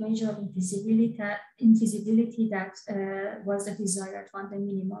amount of measure of infeasibility that was the desired one, the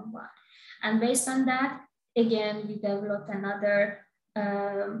minimum one. And based on that, again, we developed another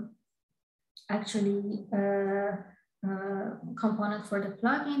component for the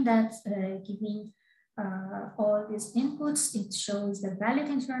plugin that's giving all these inputs. It shows the valid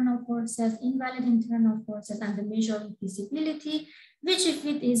internal forces, invalid internal forces, and the measure of feasibility, which if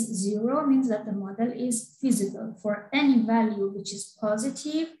it is 0 means that the model is feasible. For any value which is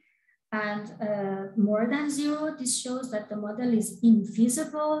positive and more than 0, this shows that the model is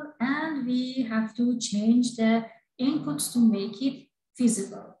infeasible and we have to change the inputs to make it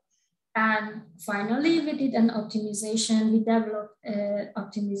feasible. And finally, we did an optimization. We developed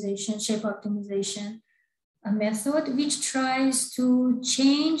shape optimization, a method which tries to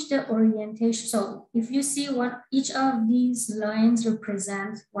change the orientation. So if you see each of these lines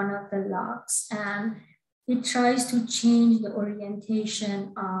represents one of the logs, and it tries to change the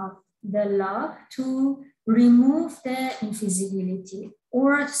orientation of the log to remove the infeasibility,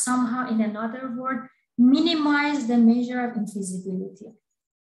 or somehow, in another word, minimize the measure of infeasibility.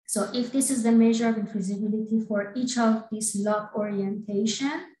 So if this is the measure of infeasibility for each of these log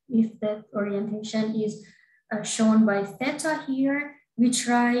orientation, if the orientation is shown by theta here, we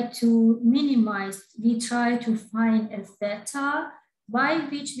try to find a theta by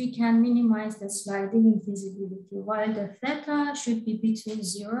which we can minimize the sliding infeasibility, while the theta should be between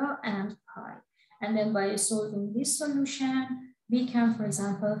 0 and pi. And then by solving this solution, we can, for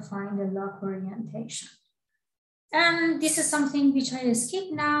example, find the log orientation. And this is something which I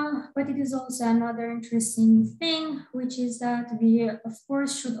skip now, but it is also another interesting thing, which is that we, of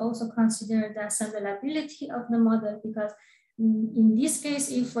course, should also consider the assemblability of the model, because in this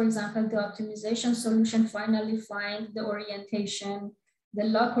case, if, for example, the optimization solution finally finds the orientation, the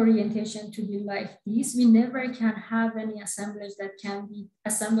log orientation to be like this, we never can have any assemblage that can be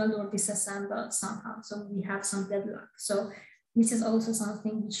assembled or disassembled somehow. So we have some deadlock. So this is also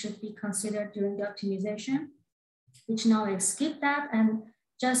something which should be considered during the optimization, which now I skip that. And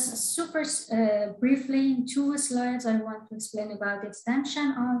just super briefly, in 2 slides, I want to explain about the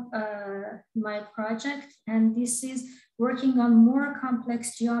extension of my project. And this is working on more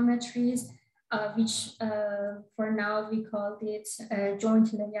complex geometries, which for now we called it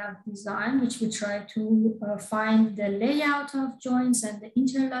joint layout design, which we try to find the layout of joints and the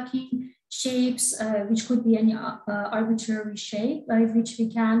interlocking shapes, which could be any arbitrary shape by which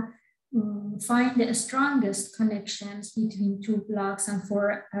we can find the strongest connections between 2 blocks and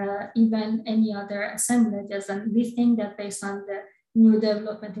for even any other assemblages. And we think that based on the new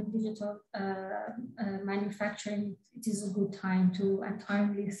development in digital manufacturing, it is a good time to and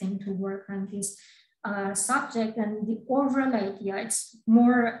timely thing to work on this subject. And the overall idea, it's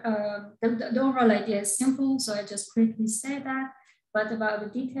more, the overall idea is simple, so I just quickly say that, but about the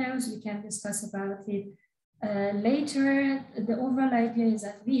details, we can discuss about it later. The overall idea is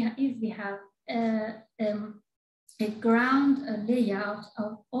that if we have a ground layout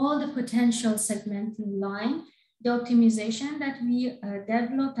of all the potential segmenting line, the optimization that we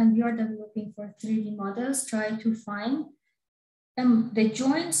developed and we are developing for 3D models try to find the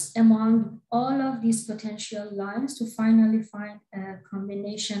joints among all of these potential lines to finally find a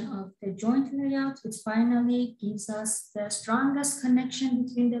combination of the joint layouts, which finally gives us the strongest connection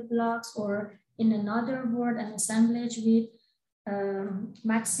between the blocks, or in another word, an assemblage with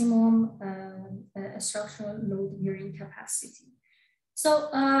maximum structural load bearing capacity. So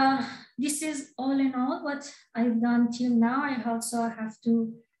this is all in all what I've done till now. I also have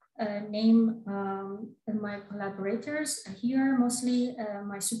to name my collaborators here, mostly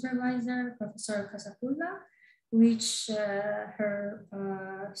my supervisor, Professor Kasatullah, which her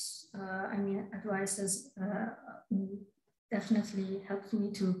advices definitely helped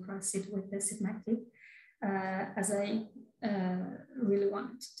me to proceed with the SIGMATIC as I really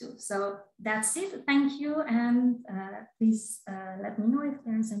wanted to do. So that's it. Thank you. And please let me know if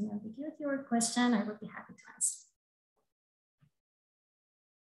there's any ambiguity or question. I would be happy to answer.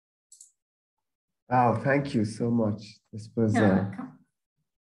 Wow, thank you so much. This was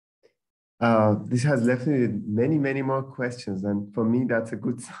this has left me with many more questions, and for me that's a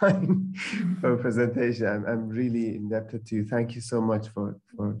good sign for a presentation. I'm really indebted to you. Thank you so much for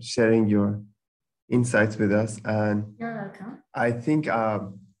sharing your insights with us. And you're welcome. I think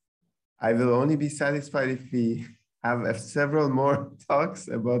I will only be satisfied if we have several more talks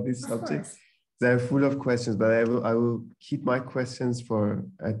about this subject. they're full of questions, but I will keep my questions for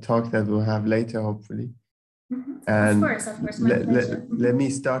a talk that we'll have later, hopefully. Mm-hmm. And of course, my pleasure. let me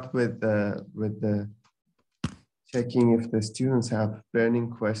start with the checking if the students have burning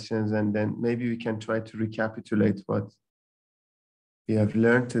questions, and then maybe we can try to recapitulate what we have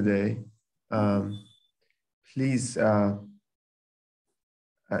learned today. Please,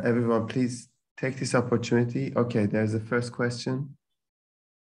 everyone, please take this opportunity. Okay, there's the first question.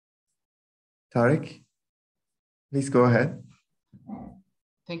 Tariq, please go ahead.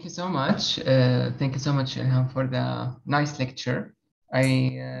 Thank you so much. Thank you so much, Elham, for the nice lecture.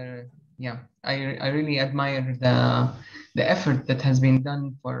 I really admire the effort that has been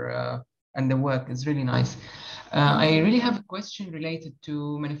done for and the work is really nice. I really have a question related to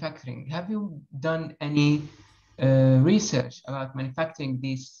manufacturing. Have you done any research about manufacturing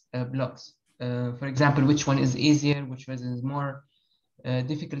these blocks? For example, which one is easier, which one is more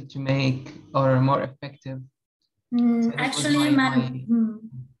difficult to make or more effective? So actually,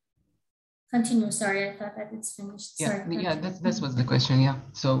 continue. Sorry, I thought that it's finished. Yeah, sorry, yeah, that was the question. Yeah,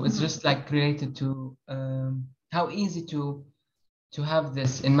 so it's just like related to how easy to have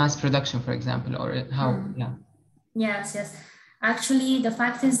this in mass production, for example, or how. Yeah. Yes. Actually, the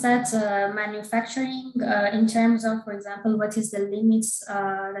fact is that manufacturing, in terms of, for example, what is the limits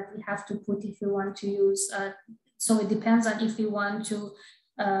that we have to put if you want to use. So it depends on if you want to,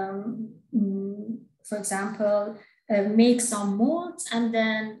 for example, make some molds and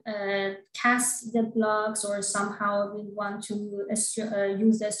then cast the blocks, or somehow we want to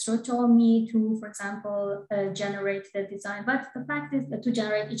use the stereotomy to, for example, generate the design. But the fact is to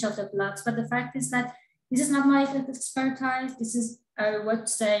generate each of the blocks. But the fact is that this is not my expertise. This is what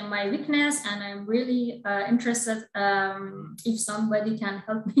say my weakness, and I'm really interested if somebody can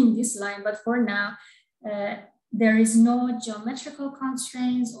help me in this line. But for now, there is no geometrical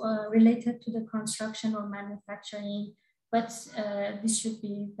constraints related to the construction or manufacturing, but this should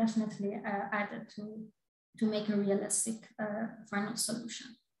be definitely added to make a realistic final solution.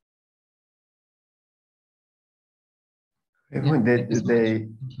 They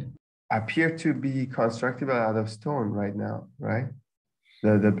appear to be constructible out of stone right now, right?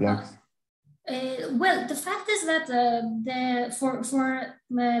 The blocks. Well, the fact is that for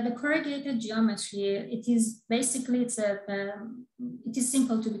the corrugated geometry, it is basically it is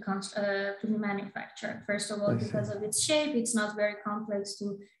simple to be manufactured. First of all, because of its shape, it's not very complex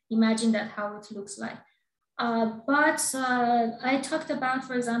to imagine that how it looks like. But I talked about,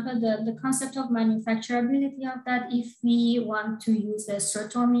 for example, the concept of manufacturability of that if we want to use the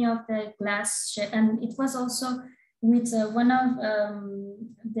stereotomy of the glass shape. And it was also with one of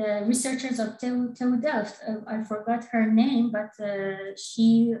the researchers of TU Delft. I forgot her name, but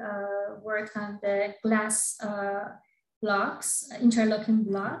she worked on the glass blocks, interlocking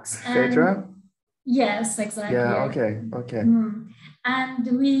blocks. Phaedra? Yes, exactly. Yeah, okay.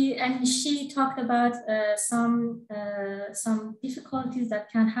 And she talked about some difficulties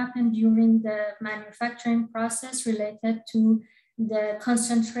that can happen during the manufacturing process related to the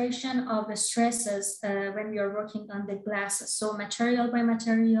concentration of the stresses when we are working on the glasses. So material by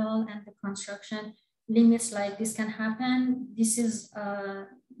material and the construction limits like this can happen. This is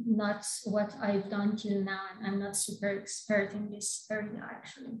not what I've done till now. I'm not super expert in this area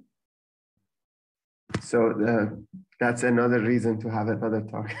actually. So that's another reason to have another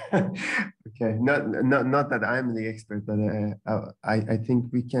talk. Okay, not that I'm the expert, but I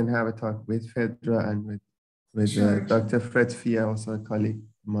think we can have a talk with Phaedra and with Dr. Fred Fia, also a colleague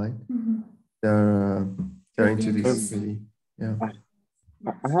of mine. They're into this really. Yeah.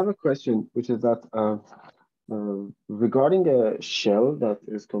 I have a question, which is that regarding a shell that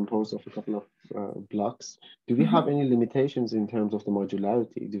is composed of a couple of blocks, do we have any limitations in terms of the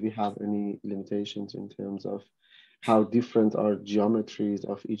modularity? Do we have any limitations in terms of how different are geometries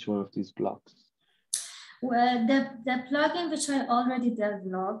of each one of these blocks? Well, the plugin which I already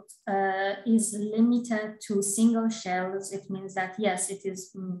developed is limited to single shells. It means that, yes, it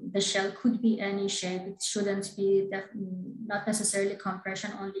is the shell could be any shape. It shouldn't be not necessarily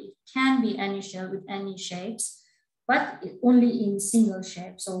compression only. It can be any shell with any shapes, but only in single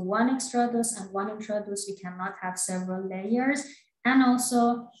shape. So one extrudus and one intrudus, we cannot have several layers. And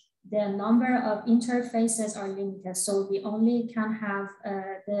also the number of interfaces are limited. So we only can have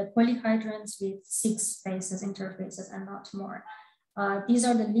the polyhydrons with 6 faces, interfaces, and not more. These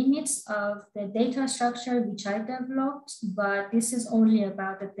are the limits of the data structure which I developed, but this is only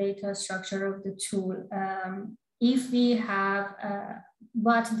about the data structure of the tool. If we have,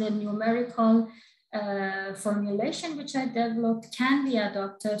 but the numerical formulation which I developed can be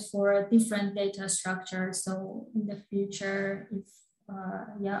adopted for a different data structure. So in the future, if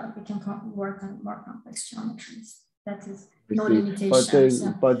yeah, we can work on more complex geometries. That is no limitations.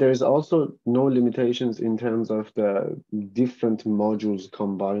 But there's also no limitations in terms of the different modules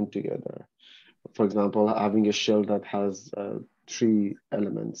combined together. For example, having a shell that has 3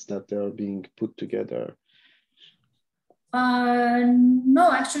 elements that they are being put together. No,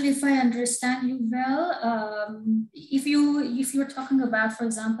 actually, if I understand you well, if you're talking about, for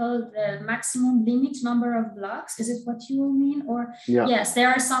example, the maximum limit number of blocks, is it what you mean? Or yeah. Yes, there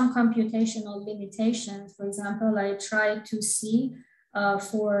are some computational limitations. For example, I tried to see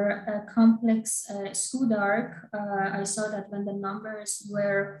for a complex SCUD arc, I saw that when the numbers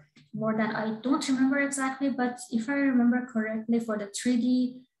were more than, I don't remember exactly, but if I remember correctly, for the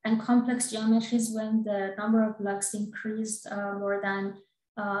 3D and complex geometries, when the number of blocks increased more than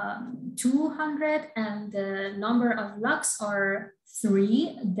 200 and the number of blocks are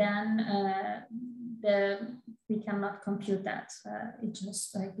 3, then we cannot compute that. It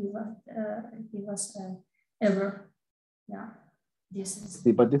just give us error. Yeah, this is.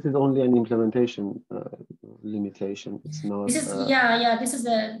 But this is only an implementation limitation. It's not. This is this is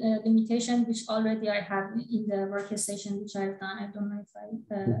the limitation which already I have in the workstation which I've done. I don't know if I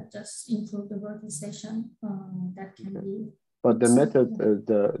just include the workstation that can be. But the method,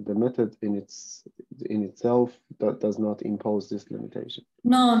 the method in itself does not impose this limitation.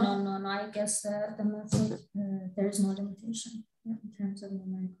 No. I guess the method there is no limitation in terms of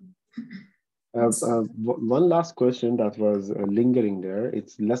numerical. One last question that was lingering there.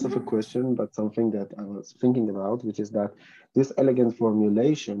 It's less of a question, but something that I was thinking about, which is that this elegant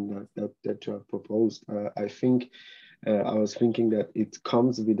formulation that you have proposed, I think I was thinking that it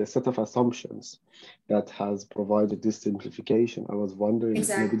comes with a set of assumptions that has provided this simplification. I was wondering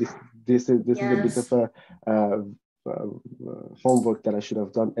maybe this is a bit of a homework that I should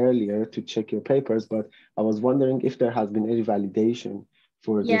have done earlier to check your papers, but I was wondering if there has been any validation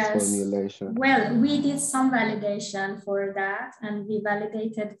for this formulation. Well, we did some validation for that, and we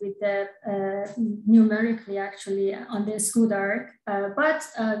validated with the numerically actually on the SCUD arc, but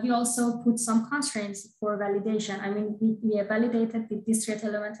we also put some constraints for validation. I mean, we validated with discrete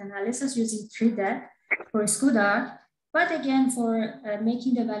element analysis using 3DEC for SCUD arc, but again, for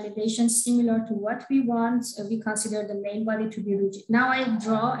making the validation similar to what we want, we consider the main body to be rigid. Now I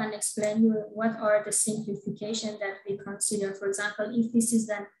draw and explain you what are the simplification that we consider. For example, if this is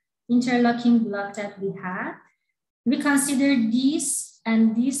an interlocking block that we have, we consider these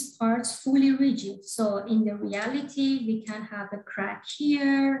and these parts fully rigid. So in the reality, we can have a crack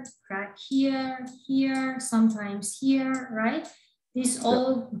here, here, sometimes here, right? This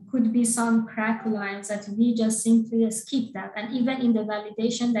all could be some crack lines that we just simply skip that. And even in the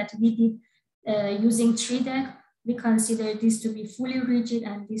validation that we did using 3DEC, we consider this to be fully rigid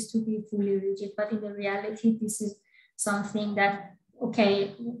and this to be fully rigid. But in the reality, this is something that,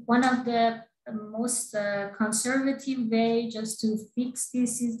 okay, one of the most conservative way just to fix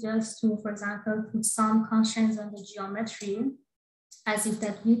this is just to, for example, put some constraints on the geometry, as if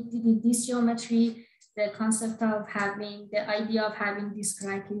that with this geometry, the concept of having, the idea of having this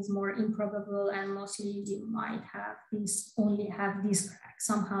crack is more improbable, and mostly we might have this, only have this crack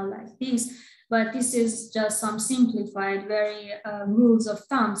somehow like this. But this is just some simplified, very rules of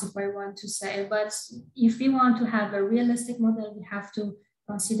thumbs, if I want to say. But if we want to have a realistic model, we have to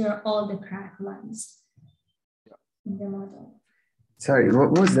consider all the crack lines in the model. Sorry,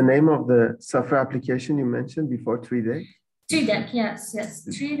 what was the name of the software application you mentioned before 3DEC? 3DEC, yes.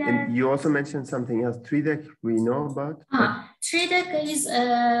 3DEC. And you also mentioned something else. 3DEC we know about. 3DEC is,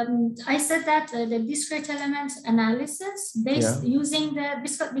 I said that the discrete element analysis based using the,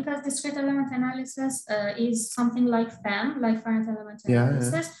 because discrete element analysis is something like FEM, like finite element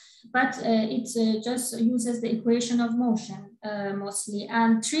analysis, but it just uses the equation of motion mostly.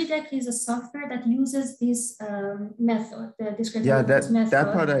 And 3DEC is a software that uses this method, the discrete element method.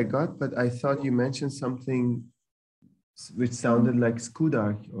 That part I got, but I thought you mentioned something which sounded like SCUD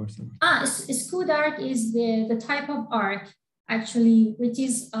arc or something. SCUD arc is the type of arc actually, which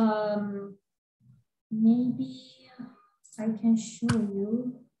is maybe I can show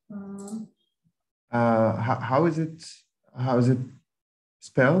you. How is it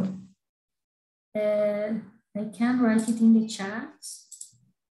spelled? I can write it in the chat.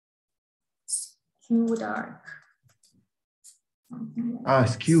 SCUD arc.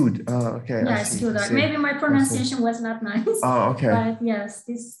 Skewed. Okay. Yeah, skewed arc. Maybe my pronunciation was not nice. Oh, okay. But yes,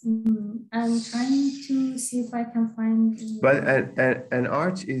 this. I'm trying to see if I can find. But an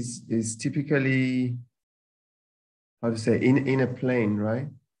arch is typically, how to say, in a plane, right?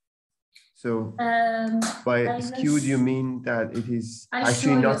 So by skewed you mean that it is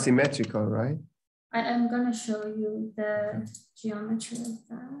actually not symmetrical, right? I am going to show you the geometry of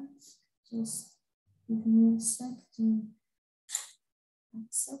that. Just give me a sec to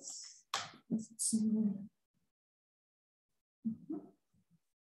access.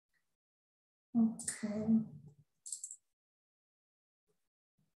 Okay.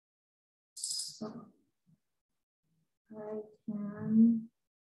 So I can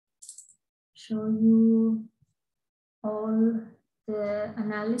show you all the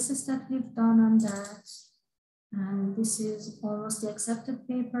analysis that we've done on that. And this is almost the accepted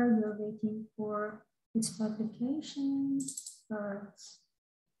paper. We're waiting for its publication. But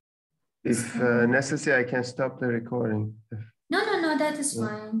if necessary, I can stop the recording. No, that is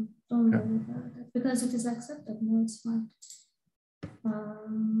fine. Don't worry about it because it is accepted. No, it's fine.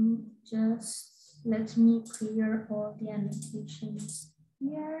 Just let me clear all the annotations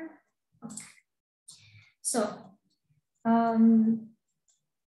here. Okay. So,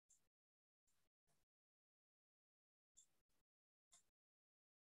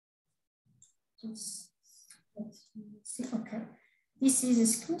 just let me see. Okay, this is a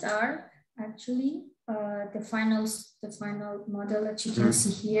skewed arc actually. The final model that you can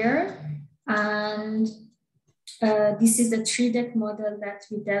see here, and this is the 3-deck model that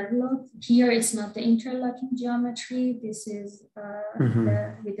we developed. Here it's not the interlocking geometry. This is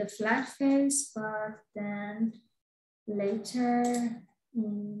with the flat face, but then later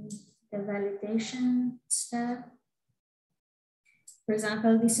in the validation step, for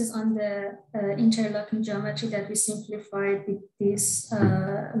example, this is on the interlocking geometry that we simplified with these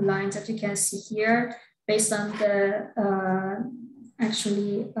lines that you can see here, based on the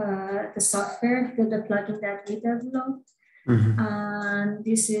the software, the plugin that we developed. And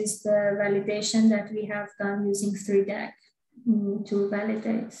this is the validation that we have done using 3-deck to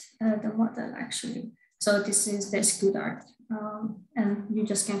validate the model actually. So this is the skewed arc, and you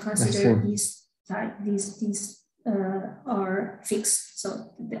just can consider these are fixed. So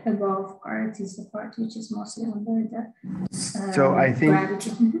the above part is the part which is mostly under the so I think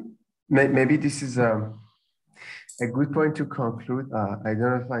gravity. Maybe this is a good point to conclude. I don't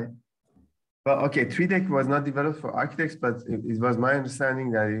know if well, okay, 3-deck was not developed for architects, but it was my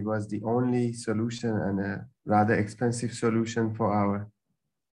understanding that it was the only solution and a rather expensive solution for our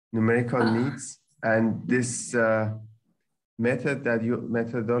numerical needs. And this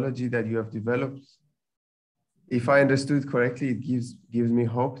methodology that you have developed, if I understood correctly, it gives me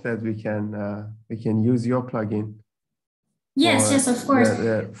hope that we can use your plugin. Yes, of course.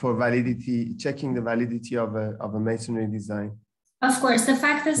 For validity, checking the validity of a masonry design. Of course, the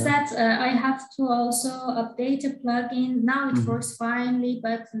fact is that I have to also update a plugin. Now it works finely,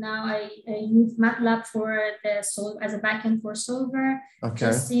 but now I use MATLAB for the as a backend for Solver. Okay.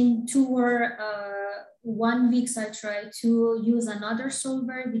 Just in 2 or 1 week, I try to use another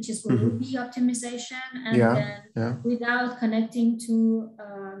solver, which is Ruby optimization, and then without connecting to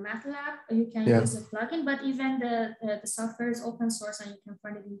MATLAB, you can use a plugin. But even the software is open source, and you can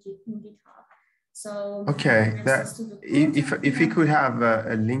find it in GitHub. So okay, if we could have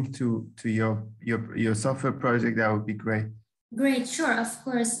a link to your software project, that would be great. Great, sure, of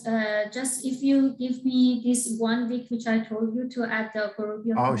course. Just if you give me this 1 week, which I told you to add the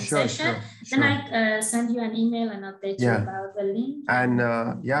Ruby optimization, then I send you an email and update you about the link. And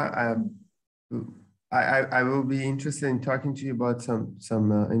I will be interested in talking to you about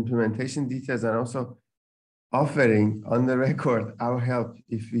some implementation details, and also offering on the record our help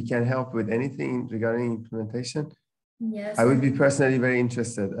if we can help with anything regarding implementation. Yes, I would be personally very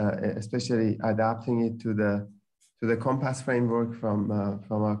interested, especially adapting it to the Compass framework from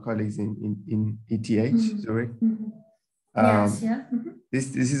our colleagues in ETH Zurich.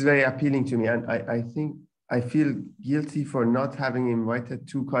 This is very appealing to me, and I think I feel guilty for not having invited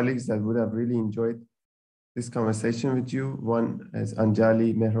 2 colleagues that would have really enjoyed this conversation with you. One is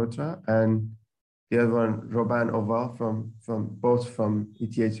Anjali Mehrotra, and the other one, Robin Oval, both from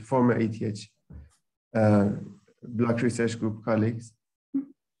ETH, former ETH Block Research Group colleagues,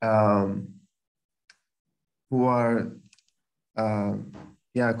 who are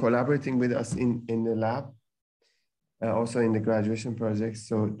collaborating with us in the lab, also in the graduation projects.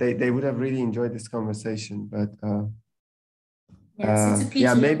 So they would have really enjoyed this conversation, but yes, it's a pity.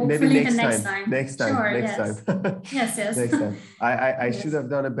 Maybe next time. Next time. Yes. Next time. I should have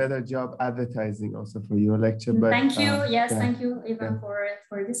done a better job advertising also for your lecture. But thank you. Thank you, Ivan,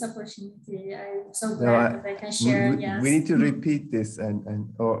 for this opportunity. I'm so glad that I can share. We need to repeat this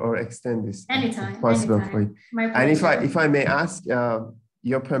or extend this anytime if possible for you. My pleasure. And if I may ask,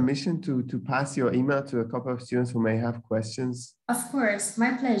 your permission to pass your email to a couple of students who may have questions? Of course,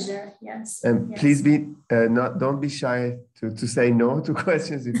 my pleasure. Yes. And yes. please don't be shy to say no to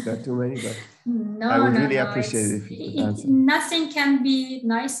questions if there are too many. But no, I would really appreciate it if you could answer. Nothing can be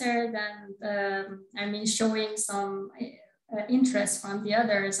nicer than I mean, showing some interest from the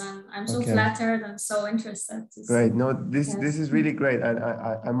others, and I'm so flattered and so interested. Great. No, this is really great, and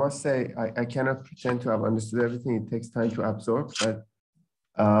I must say I cannot pretend to have understood everything. It takes time to absorb, but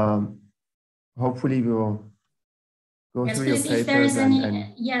hopefully we will go through your papers. If there is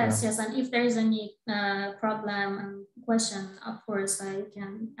any, yes, and if there is any problem and question, of course I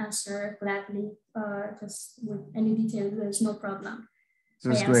can answer gladly. Just with any detail, there's no problem.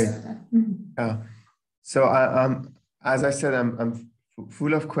 That's great. So as I said, I'm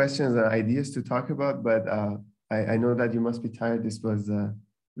full of questions and ideas to talk about, but I know that you must be tired. This was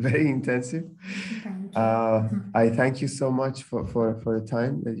very intensive. Thank you. I thank you so much for the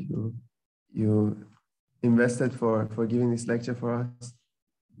time that you invested for giving this lecture for us.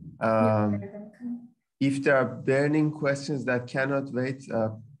 If there are burning questions that cannot wait,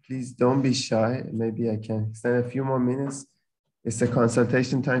 please don't be shy. Maybe I can extend a few more minutes. It's a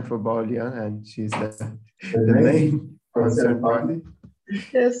consultation time for Baulian, and she's the main concerned party.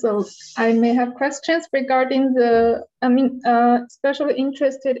 Yes, so I may have questions regarding the, especially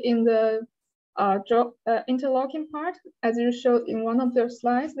interested in the interlocking part. As you showed in one of your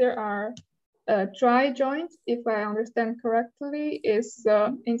slides, there are dry joints, if I understand correctly, is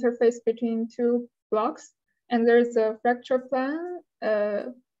the interface between two blocks, and there's a fracture plan.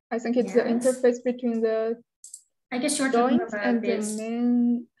 I think it's the interface between the joint and the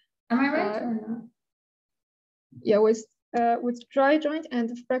main. Am I right or no? Yeah, with dry joint and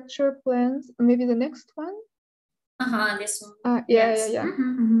the fracture plans. Maybe the next one. This one. Yeah.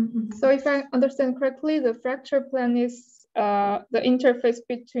 So if I understand correctly, the fracture plan is the interface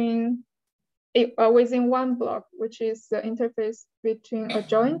between within one block, which is the interface between a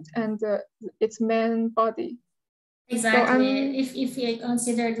joint and its main body. Exactly. So if you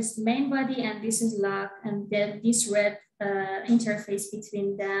consider this main body and this is lock, and then this red interface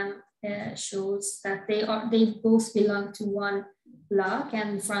between them shows that they both belong to one block,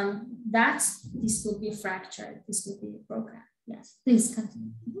 and from that this would be fractured. This would be broken. Yes. Please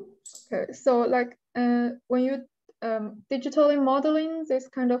continue. Okay. So like when you digitally modeling this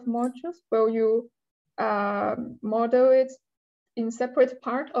kind of modules, will you model it in separate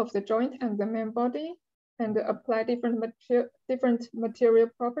part of the joint and the main body, and apply different material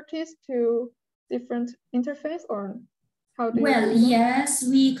properties to different interface, or how do you? Well, yes,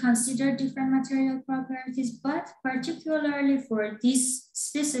 we consider different material properties, but particularly for this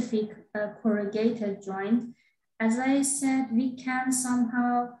specific corrugated joint, as I said, we can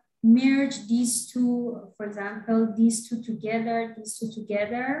somehow merge these two, for example, these two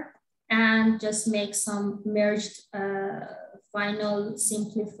together, and just make some merged final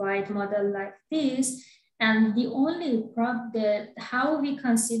simplified model like this. And the only problem, how we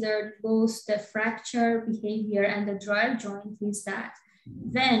consider both the fracture behavior and the dry joint is that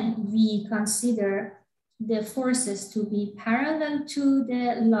when we consider the forces to be parallel to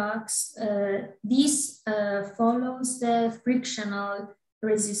the locks, this follows the frictional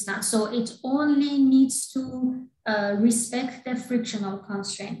resistance. So it only needs to respect the frictional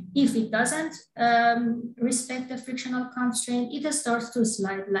constraint. If it doesn't respect the frictional constraint, it starts to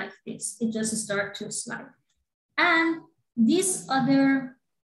slide like this. It just starts to slide. And this other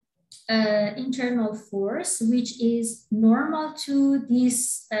internal force, which is normal to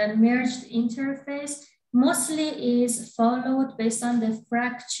this merged interface, mostly is followed based on the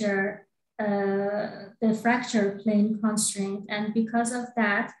fracture plane constraint. And because of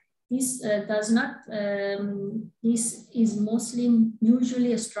that, this this is mostly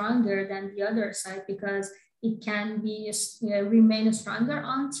usually stronger than the other side, because it can be remain stronger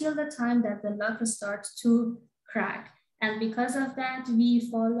until the time that the lock starts to crack. And because of that, we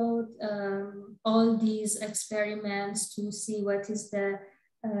followed all these experiments to see what is the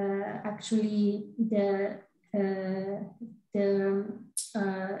actually the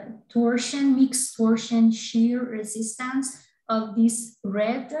torsion, mixed torsion shear resistance of this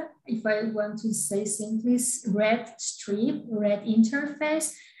red, if I want to say simply, red strip, red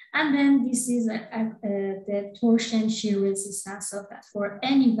interface. And then this is the torsion shear resistance of that. For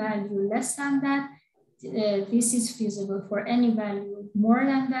any value less than that, this is feasible. For any value more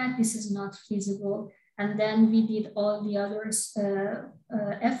than that, this is not feasible. And then we did all the other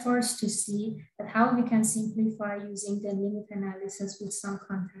efforts to see that how we can simplify using the limit analysis with some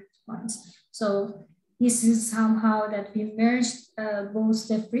contact points. So this is somehow that we merged both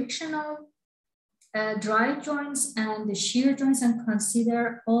the frictional dry joints and the shear joints and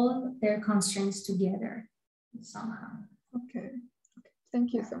consider all their constraints together somehow. Okay.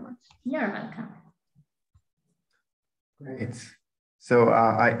 Thank you so much. You're welcome. Great. So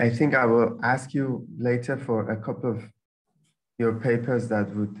I think I will ask you later for a couple of your papers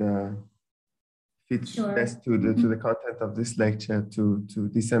that would fit best to the content of this lecture to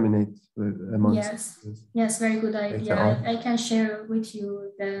disseminate amongst Yes, very good idea. I can share with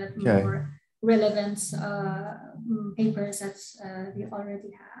you the more relevant papers that we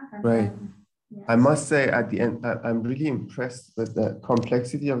already have. Right. I must say at the end, I'm really impressed with the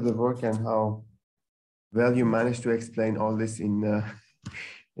complexity of the work and how well you managed to explain all this in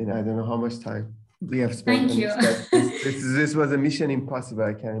I don't know how much time we have spent. Thank you. This was a mission impossible,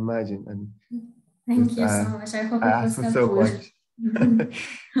 I can imagine. And thank you so much. I hope it was helpful. So much.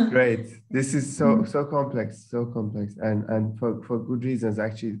 Great. This is so complex, and for good reasons.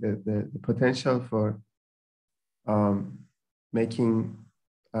 Actually, the potential for making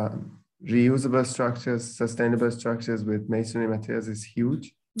reusable structures, sustainable structures with masonry materials is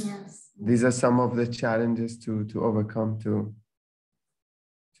huge. Yes. These are some of the challenges to overcome to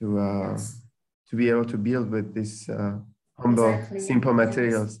be able to build with this humble, simple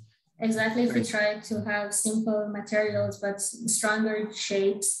materials. Exactly. If we try to have simple materials but stronger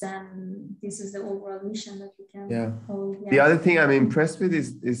shapes, then this is the overall mission that we can hold. The other thing I'm impressed with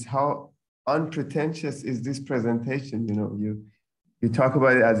is how unpretentious is this presentation. You know, you talk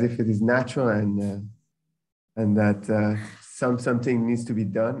about it as if it is natural and that something needs to be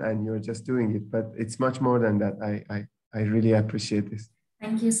done, and you're just doing it. But it's much more than that. I really appreciate this.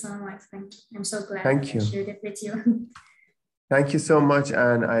 Thank you so much. Thank you. I'm so glad I shared it with you. Thank you so much,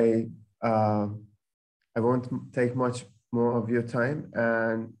 and I won't take much more of your time,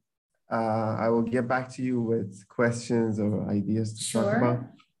 and I will get back to you with questions or ideas to talk about.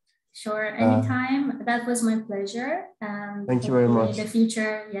 Sure, anytime. That was my pleasure. And thank you very much. In the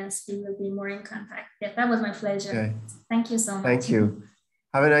future, yes, we will be more in contact. Yeah, that was my pleasure. Okay. Thank you so much. Thank you.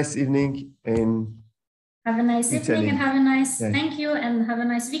 Have a nice evening Have a nice evening and have a nice, thank you, and have a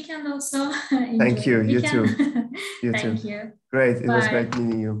nice weekend also. Thank you, you too. Thank you. Great, it was great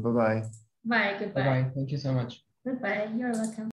meeting you. Bye-bye. Bye, goodbye. Bye-bye, thank you so much. Goodbye, you're welcome.